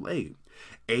financial aid.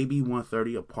 AB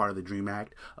 130, a part of the DREAM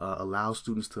Act, allows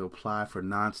students to apply for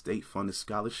non-state funded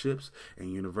scholarships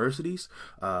and universities.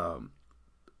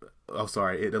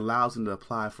 It allows them to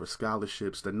apply for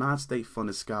scholarships, the non-state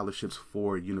funded scholarships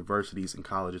for universities and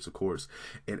colleges, of course.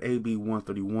 And AB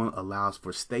 131 allows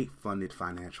for state funded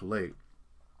financial aid.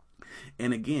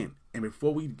 And again,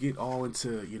 before we get all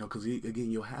into, because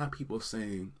again, you'll have people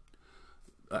saying,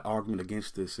 an argument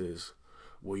against this is,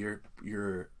 well,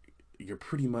 you're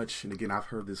pretty much, and again, I've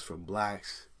heard this from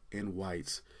blacks and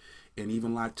whites and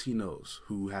even Latinos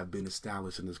who have been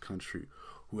established in this country,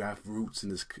 who do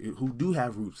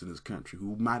have roots in this country,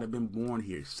 who might have been born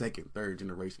here, second, third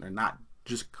generation. They're not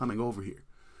just coming over here.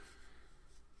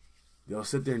 They'll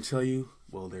sit there and tell you,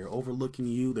 well, they're overlooking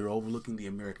you, they're overlooking the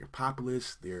American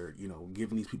populace, they're,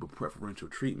 giving these people preferential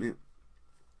treatment.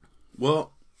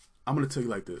 Well, I'm going to tell you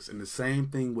like this, and the same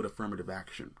thing with affirmative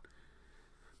action.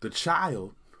 The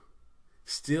child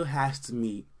still has to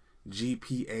meet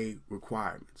GPA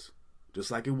requirements,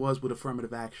 just like it was with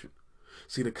affirmative action.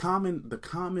 See, the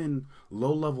common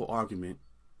low-level argument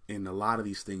in a lot of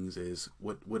these things is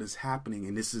what is happening,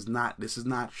 and this is not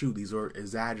true. These are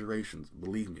exaggerations,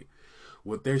 believe me.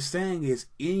 What they're saying is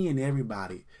any and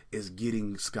everybody is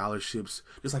getting scholarships,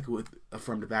 just like with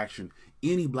affirmative action.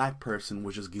 any black person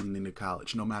was just getting into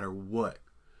college, no matter what.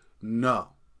 No.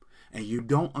 And you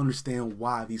don't understand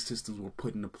why these systems were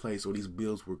put into place or these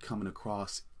bills were coming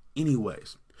across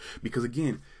anyways. Because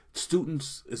again,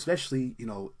 students, especially,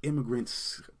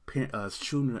 immigrants,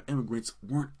 children of immigrants,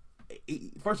 weren't,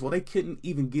 first of all, they couldn't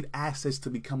even get access to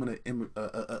becoming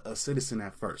a citizen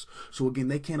at first. So again,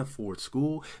 they can't afford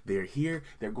school. They're here.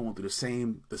 They're going through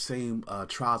the same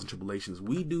trials and tribulations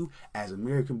we do as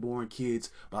American-born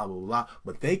kids. Blah blah blah.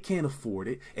 But they can't afford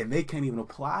it, and they can't even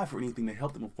apply for anything to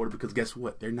help them afford it because guess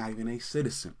what? They're not even a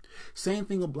citizen. Same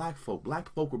thing with black folk.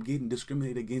 Black folk were getting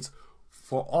discriminated against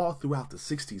for all throughout the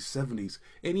 60s, 70s,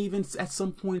 and even at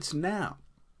some points now.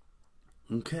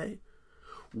 Okay.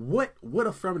 What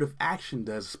affirmative action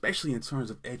does, especially in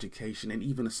terms of education and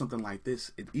even something like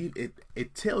this,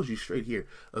 it tells you straight here,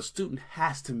 a student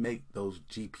has to make those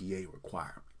GPA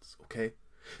requirements, okay?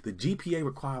 The GPA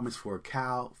requirements for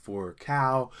Cal,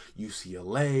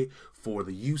 UCLA, for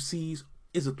the UCs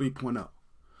is a 3.0.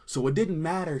 So it didn't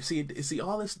matter. See,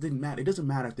 all this didn't matter. It doesn't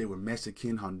matter if they were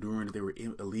Mexican, Honduran, if they were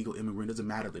illegal immigrant. It doesn't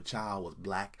matter if the child was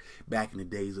black back in the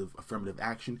days of affirmative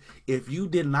action. If you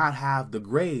did not have the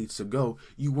grades to go,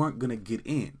 you weren't going to get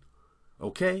in.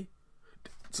 Okay?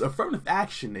 So affirmative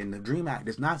action in the DREAM Act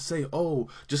does not say, oh,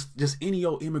 just any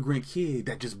old immigrant kid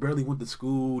that just barely went to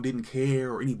school, didn't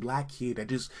care, or any black kid that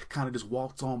just kind of just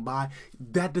walked on by.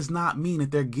 That does not mean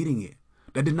that they're getting it.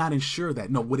 That did not ensure that.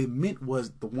 No, what it meant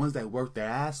was the ones that worked their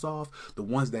ass off, the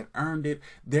ones that earned it,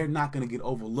 they're not going to get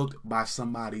overlooked by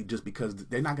somebody just because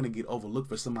they're not going to get overlooked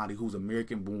for somebody who's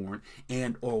American born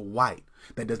and or white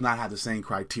that does not have the same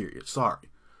criteria. Sorry.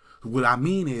 What I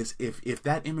mean is if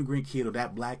that immigrant kid or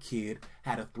that black kid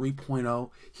had a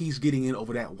 3.0, he's getting in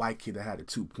over that white kid that had a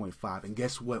 2.5. And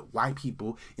guess what? White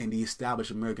people in the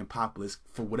established American populace,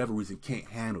 for whatever reason, can't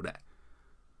handle that.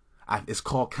 It's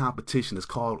called competition. It's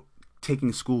called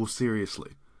taking school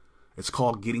seriously. It's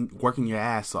called working your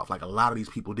ass off, like a lot of these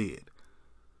people did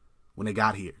when they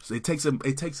got here. So it takes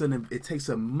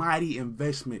a mighty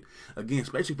investment, again,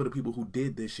 especially for the people who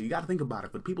did this shit. You got to think about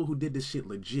it. For the people who did this shit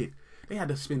legit, they had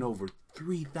to spend over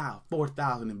 $3,000,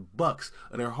 $4,000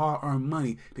 of their hard-earned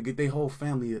money to get their whole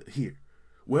family here,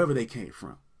 wherever they came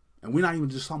from. And we're not even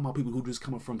just talking about people who just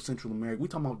coming from Central America. We're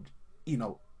talking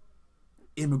about,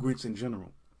 immigrants in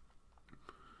general.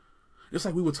 Just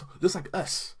like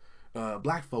us,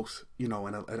 black folks,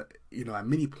 at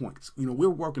many points, we're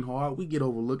working hard, we get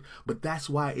overlooked, but that's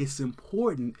why it's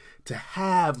important to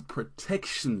have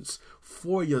protections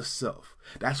for yourself.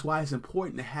 That's why it's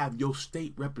important to have your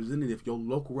state representative, your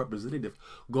local representative,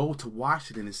 go to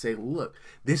Washington and say, look,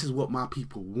 this is what my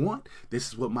people want. This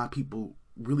is what my people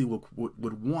really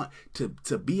would want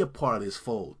to be a part of this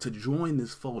fold, to join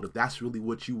this fold, if that's really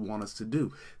what you want us to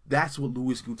do. That's what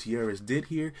Luis Gutierrez did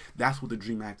here. That's what the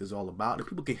DREAM Act is all about. And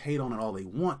people can hate on it all they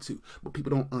want to, but people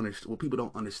don't understand. What people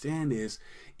don't understand is,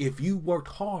 if you worked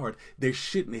hard, there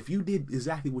shouldn't. If you did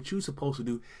exactly what you're supposed to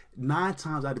do, 9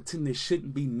 times out of 10, there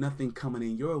shouldn't be nothing coming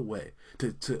in your way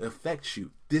to affect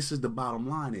you. This is the bottom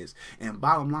line is. And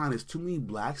bottom line is, too many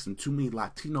blacks and too many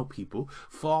Latino people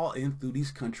fall in through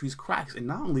these countries' cracks. And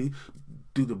not only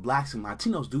do the blacks and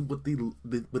Latinos do, but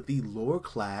the lower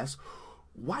class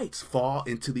whites fall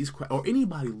into these cracks, or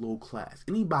anybody low class,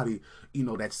 anybody,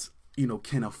 that's,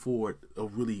 can afford a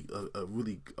really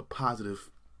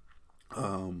positive,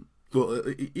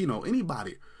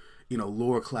 anybody,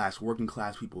 lower class, working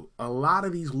class people. A lot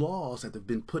of these laws that have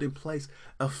been put in place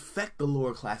affect the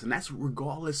lower class, and that's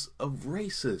regardless of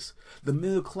races. The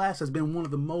middle class has been one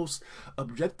of the most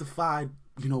objectified,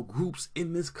 groups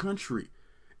in this country,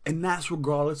 and that's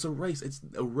regardless of race. It's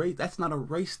a race. That's not a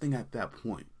race thing at that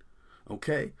point.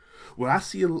 Okay, when I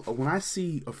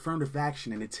see affirmative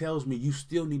action and it tells me you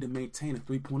still need to maintain a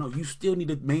 3.0, you still need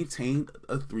to maintain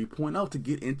a 3.0 to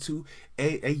get into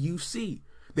a UC.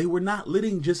 They were not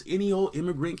letting just any old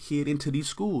immigrant kid into these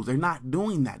schools. They're not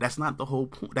doing that. That's not the whole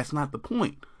point. That's not the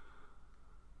point.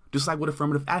 Just like with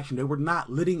affirmative action, they were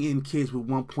not letting in kids with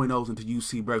 1.0s into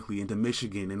UC Berkeley, into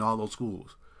Michigan, and all those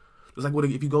schools. Just like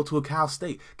if you go to a Cal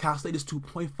State is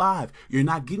 2.5. You're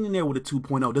not getting in there with a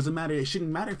 2.0. Doesn't matter. It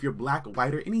shouldn't matter if you're black,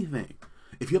 white, or anything.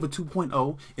 If you have a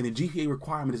 2.0 and the GPA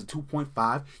requirement is a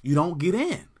 2.5, you don't get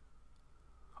in.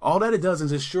 All that it does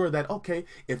is ensure that, okay,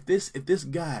 if this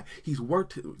guy,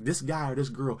 this guy or this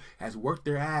girl has worked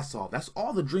their ass off. That's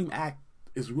all the DREAM Act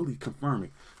is really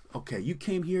confirming. Okay, you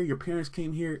came here, your parents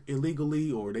came here illegally,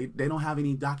 or they don't have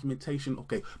any documentation.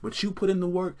 Okay, but you put in the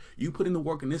work. You put in the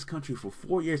work in this country for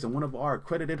 4 years in one of our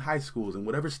accredited high schools in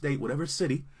whatever state, whatever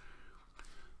city.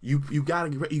 You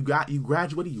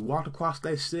graduated. You walked across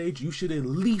that stage. You should at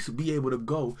least be able to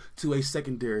go to a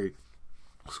secondary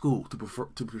school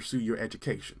to pursue your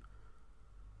education.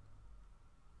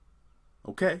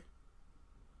 Okay?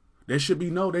 There should be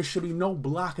no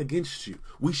block against you.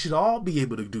 We should all be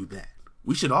able to do that.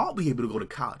 We should all be able to go to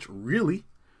college, really.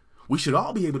 We should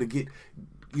all be able to get,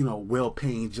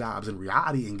 well-paying jobs in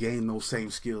reality and gain those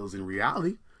same skills in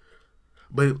reality.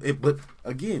 But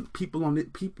again,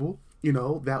 people,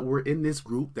 that were in this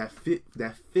group that fit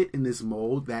in this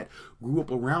mold, that grew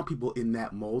up around people in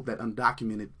that mold, that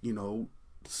undocumented,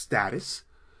 status.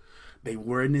 They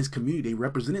were in this community. They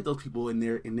represented those people in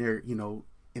their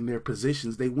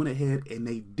positions. They went ahead and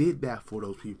they did that for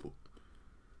those people.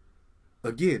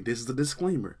 Again, this is a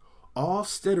disclaimer. All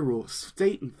state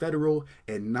and federal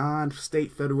and non-state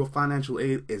federal financial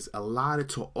aid is allotted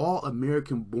to all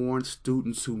American-born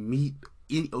students who meet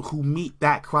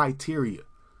that criteria.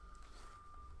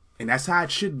 And that's how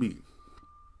it should be.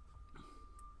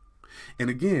 And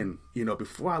again,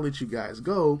 before I let you guys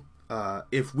go,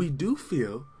 if we do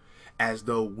feel as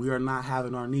though we are not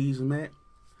having our needs met,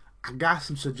 I got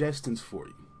some suggestions for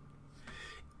you.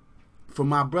 For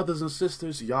my brothers and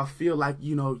sisters, y'all feel like,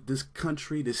 this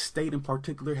country, this state in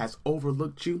particular has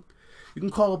overlooked you. You can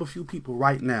call up a few people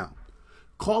right now.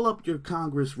 Call up your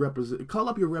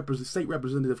state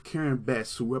representative Karen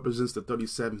Best, who represents the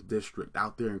 37th district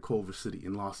out there in Culver City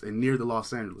and near the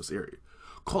Los Angeles area.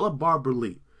 Call up Barbara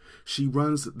Lee. She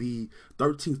runs the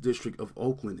 13th district of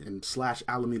Oakland and /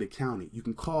 Alameda County. You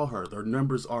can call her. Their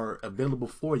numbers are available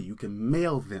for you. You can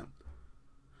mail them.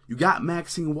 You got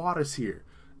Maxine Waters here.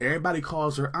 Everybody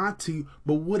calls her auntie,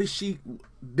 but what is she?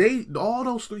 All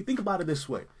those three. Think about it this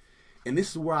way, and this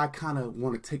is where I kind of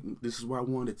want to take. This is where I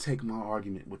wanted to take my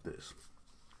argument with this,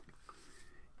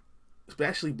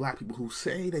 especially black people who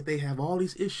say that they have all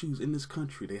these issues in this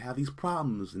country. They have these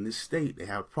problems in this state. They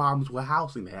have problems with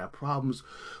housing. They have problems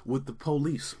with the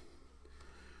police.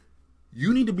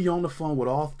 You need to be on the phone with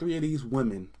all three of these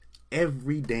women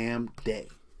every damn day.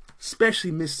 Especially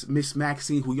Miss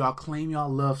Maxine, who y'all claim y'all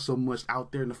love so much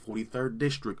out there in the 43rd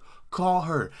district. Call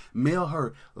her, mail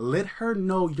her, let her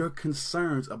know your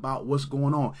concerns about what's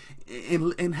going on,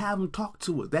 and have them talk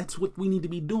to us. That's what we need to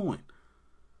be doing.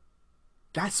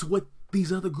 That's what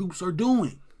these other groups are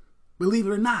doing. Believe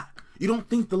it or not. You don't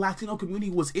think the Latino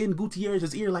community was in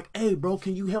Gutierrez's ear like, hey, bro,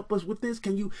 can you help us with this?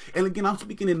 Can you? And again, I'm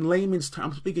speaking in layman's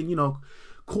terms. I'm speaking,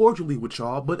 cordially with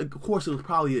y'all. But of course, it was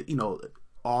probably,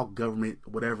 all government,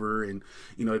 whatever, and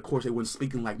of course they weren't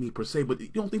speaking like me per se, but you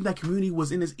don't think that community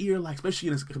was in his ear, like especially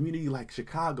in a community like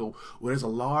Chicago, where there's a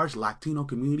large Latino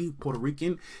community, Puerto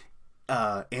Rican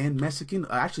and Mexican.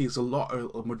 Actually, it's a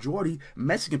majority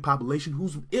Mexican population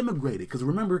who's immigrated, because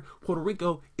remember, Puerto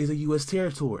Rico is a U.S.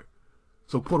 territory,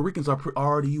 so Puerto Ricans are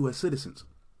already U.S. citizens.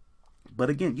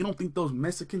 But again, you don't think those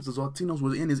Mexicans, those Latinos,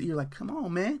 were in his ear like, come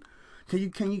on, man,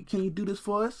 can you do this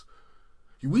for us?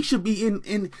 We should be and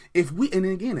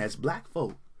again, as black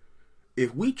folk,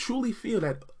 if we truly feel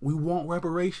that we want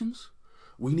reparations,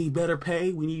 we need better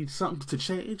pay, we need something to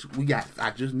change,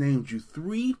 I just named you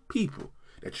 3 people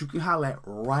that you can holler at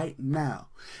right now.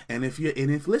 And if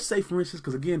let's say, for instance,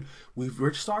 because again,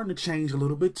 we're starting to change a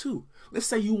little bit too. Let's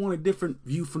say you want a different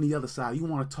view from the other side. You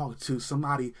want to talk to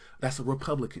somebody that's a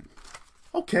Republican.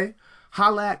 Okay.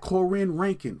 Holla at Corinne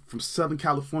Rankin from Southern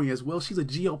California as well. She's a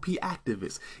GOP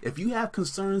activist. If you have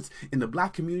concerns in the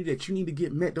black community that you need to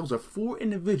get met, those are 4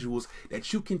 individuals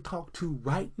that you can talk to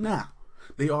right now.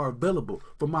 They are available.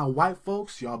 For my white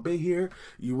folks, y'all been here,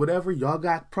 y'all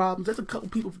got problems. There's a couple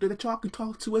people that y'all can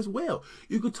talk to as well.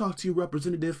 You can talk to your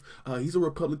representative. He's a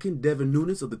Republican, Devin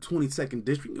Nunes of the 22nd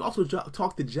district. You also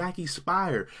talk to Jackie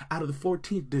Spire out of the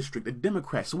 14th district, a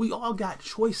Democrat. So we all got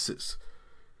choices.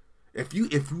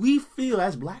 If we feel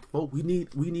as black folk we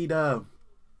need some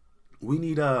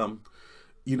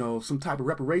type of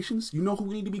reparations, you know who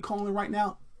we need to be calling right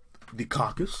now? The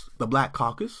caucus, the Black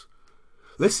Caucus.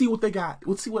 Let's see what they got.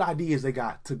 Let's see what ideas they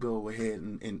got to go ahead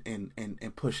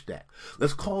and push that.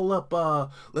 Let's call up the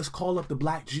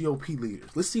black GOP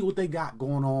leaders. Let's see what they got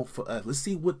going on for us. Let's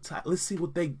see what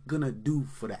they gonna do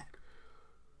for that.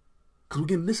 Because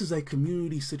again, this is a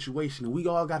community situation, and we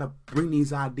all got to bring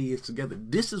these ideas together.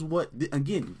 This is what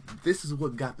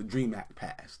got the DREAM Act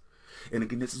passed. And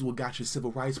again, this is what got your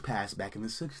civil rights passed back in the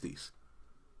 60s.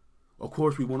 Of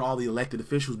course, we weren't all the elected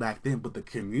officials back then, but the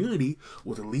community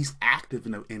was at least active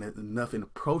enough in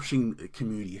approaching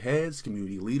community heads,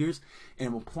 community leaders,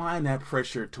 and applying that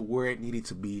pressure to where it needed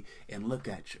to be. And look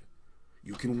at you.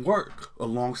 You can work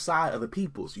alongside other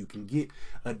people's. You can get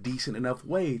a decent enough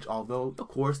wage, although, of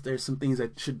course, there's some things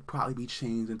that should probably be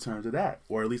changed in terms of that,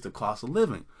 or at least the cost of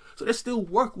living. So there's still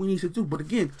work we need to do. But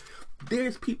again,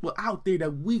 there's people out there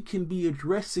that we can be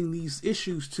addressing these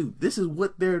issues to. This is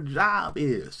what their job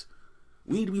is.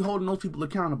 We need to be holding those people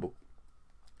accountable.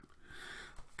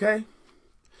 Okay?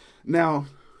 Now,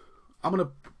 I'm going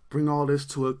to bring all this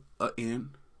to an end.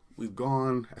 We've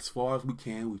gone as far as we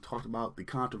can. We've talked about the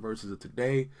controversies of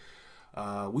today.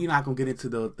 We're not going to get into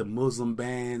the Muslim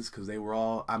bans because they were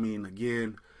all,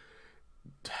 again,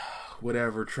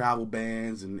 whatever, travel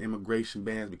bans and immigration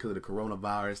bans because of the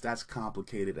coronavirus. That's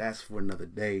complicated. That's for another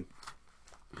day.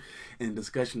 And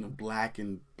discussion of black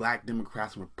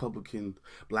Democrats and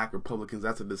black Republicans,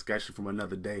 that's a discussion from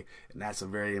another day. And that's a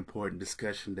very important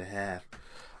discussion to have.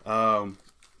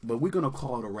 But we're going to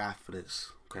call it a wrap for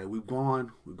this. Okay, we've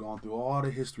gone through all the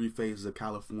history phases of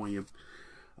California,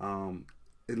 and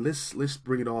let's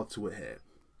bring it all to a head.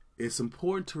 It's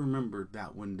important to remember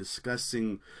that when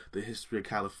discussing the history of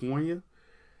California,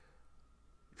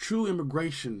 true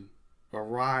immigration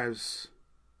arrives,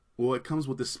 well, it comes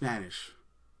with the Spanish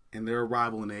and their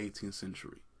arrival in the 18th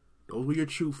century. Those were your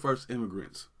true first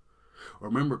immigrants.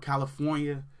 Remember,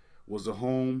 California was the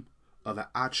home of the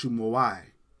Achu Moai,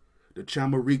 the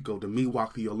Chamorro, the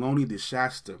Miwok, the Ohlone, the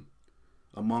Shasta,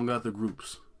 among other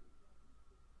groups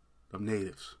of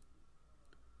natives.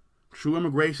 True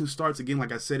immigration starts again,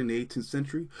 like I said, in the 18th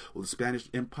century with the Spanish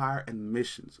Empire and the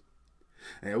missions.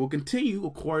 And it will continue,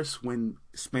 of course, when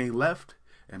Spain left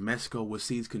and Mexico would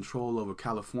seize control over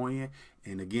California.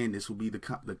 And again, this will be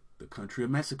the country of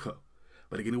Mexico.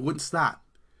 But again, it wouldn't stop.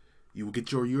 You would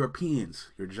get your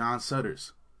Europeans, your John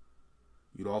Sutters.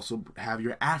 You'd also have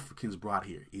your Africans brought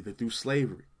here, either through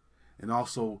slavery, and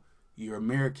also your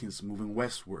Americans moving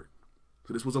westward.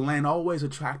 So this was a land always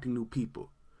attracting new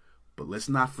people. But let's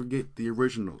not forget the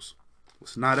originals.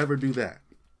 Let's not ever do that.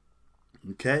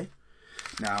 Okay?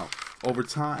 Now, over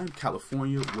time,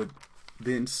 California would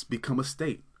then become a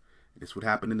state. This would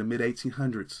happen in the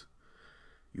mid-1800s.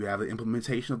 You have the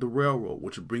implementation of the railroad,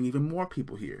 which would bring even more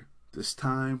people here, this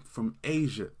time from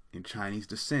Asia in Chinese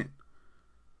descent.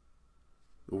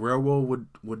 The railroad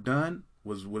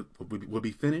would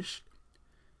be finished.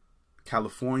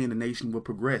 California and the nation would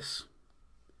progress.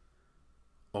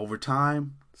 Over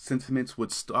time, sentiments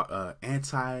would start,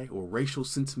 anti or racial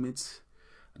sentiments,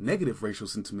 negative racial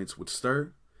sentiments would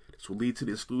stir. This would lead to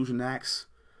the Exclusion Acts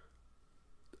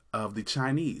of the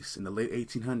Chinese in the late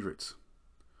 1800s.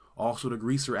 Also the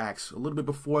Greaser Acts a little bit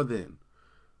before then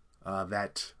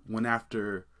that went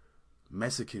after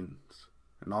Mexicans,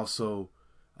 and also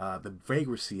the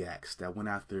Vagrancy Acts that went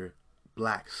after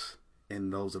blacks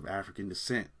and those of African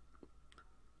descent.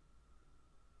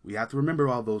 We have to remember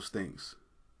all those things.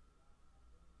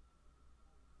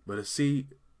 But to see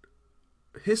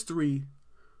history,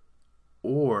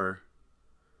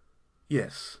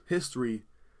 history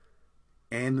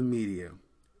and the media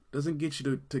doesn't get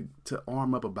you to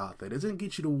arm up about that. It doesn't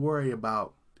get you to worry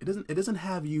about it. Doesn't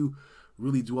have you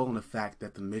really dwell on the fact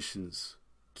that the missions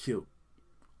killed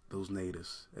those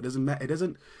natives. It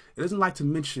doesn't like to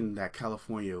mention that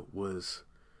California was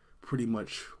pretty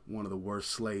much one of the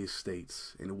worst slave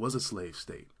states, and it was a slave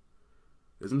state.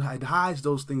 It hides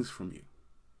those things from you.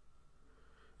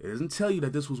 It doesn't tell you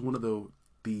that this was one of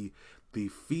the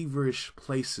feverish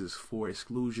places for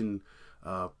exclusion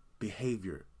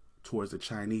behavior towards the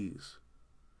Chinese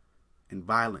and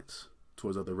violence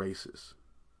towards other races.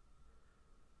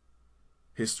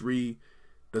 History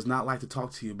does not like to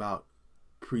talk to you about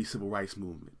pre-civil rights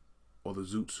movement or the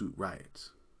Zoot Suit riots.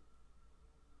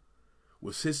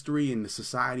 What history and the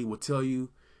society will tell you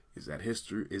is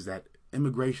that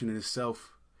immigration in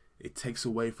itself, it takes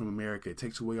away from America. It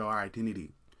takes away our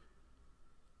identity.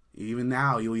 Even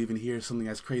now, you'll even hear something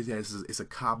as crazy as it's a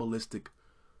Kabbalistic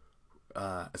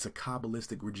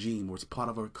regime, or it's part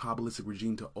of a Kabbalistic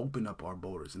regime to open up our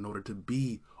borders in order to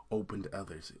be open to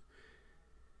others.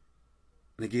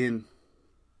 And again,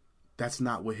 that's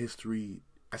not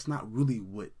really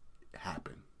what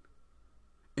happened.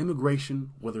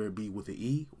 Immigration, whether it be with an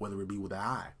E, whether it be with an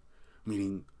I,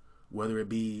 meaning whether it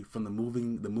be from the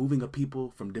moving of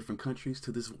people from different countries to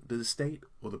this state,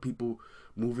 or the people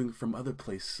moving from other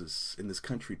places in this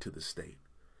country to this state.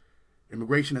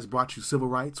 Immigration has brought you civil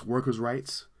rights, workers'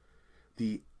 rights,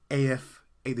 the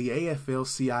AFL-CIO,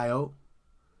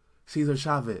 Cesar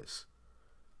Chavez,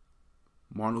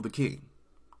 Martin Luther King.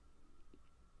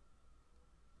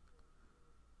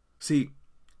 See,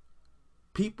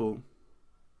 people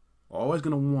are always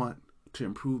going to want to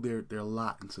improve their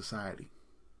lot in society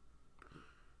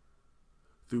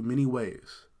through many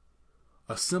ways.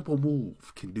 A simple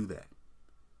move can do that.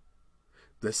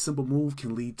 That simple move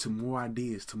can lead to more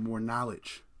ideas, to more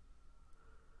knowledge.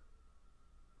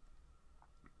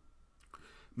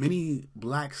 Many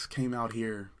blacks came out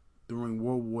here during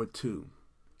World War II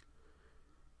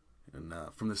and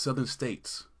from the southern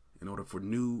states in order for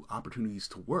new opportunities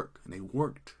to work. And they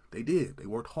worked. They did. They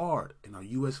worked hard in our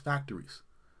U.S. factories.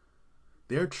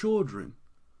 Their children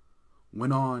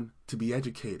went on to be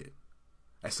educated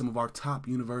at some of our top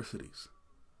universities.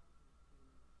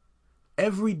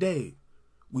 Every day,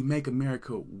 we make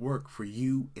America work for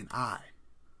you and I.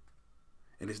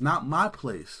 And it's not my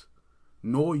place,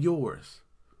 nor yours,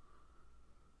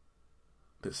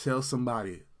 to tell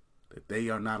somebody that they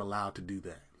are not allowed to do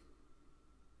that.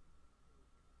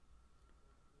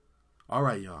 All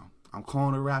right, y'all. I'm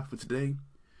calling a wrap for today.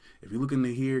 If you're looking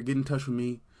to get in touch with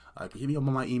me, you can hit me up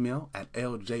on my email at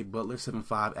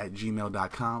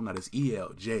ljbutler75@gmail.com. That is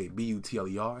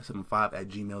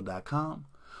ELJBUTLER75@gmail.com.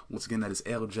 Once again, that is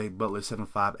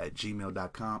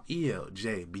ljbutler75@gmail.com.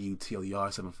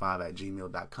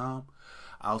 ELJBUTLER75@gmail.com.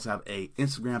 I also have a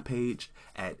Instagram page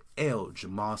at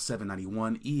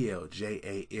LJamah791,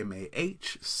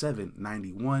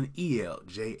 ELJAMAH791,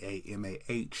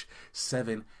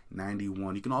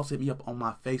 ELJAMAH791. You can also hit me up on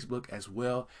my Facebook as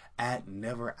well at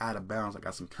Never Out of Bounds. I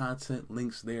got some content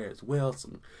links there as well,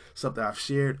 some stuff that I've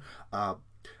shared. I'm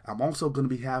also going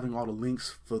to be having all the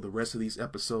links for the rest of these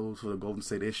episodes for the Golden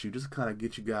State issue, just to kind of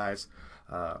get you guys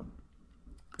a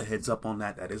heads up on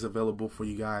that. That is available for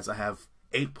you guys. I have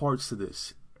 8 parts to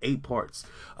this. 8 parts.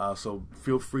 So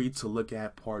feel free to look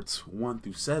at parts 1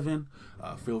 through 7.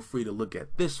 Feel free to look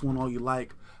at this one all you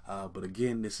like. But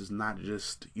again, this is not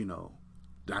just,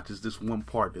 not just this one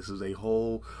part. This is a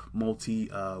whole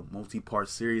multi-part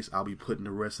series. I'll be putting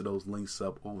the rest of those links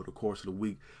up over the course of the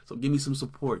week. So give me some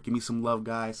support. Give me some love,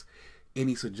 guys.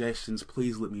 Any suggestions,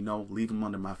 please let me know. Leave them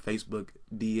under my Facebook.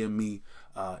 DM me.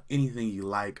 Anything you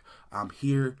like. I'm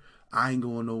here. I ain't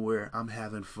going nowhere. I'm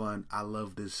having fun. I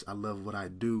love this. I love what I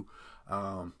do.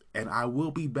 And I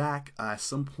will be back at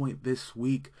some point this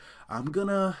week. I'm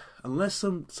gonna, unless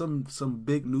some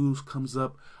big news comes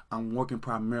up, I'm working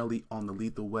primarily on the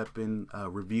Lethal Weapon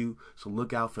review. So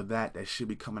look out for that. That should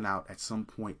be coming out at some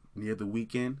point near the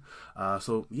weekend.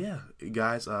 So yeah,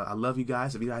 guys, I love you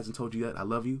guys. If you guys haven't told you yet, I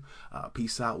love you.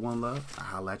 Peace out. One love. I'll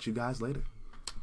holla at you guys later.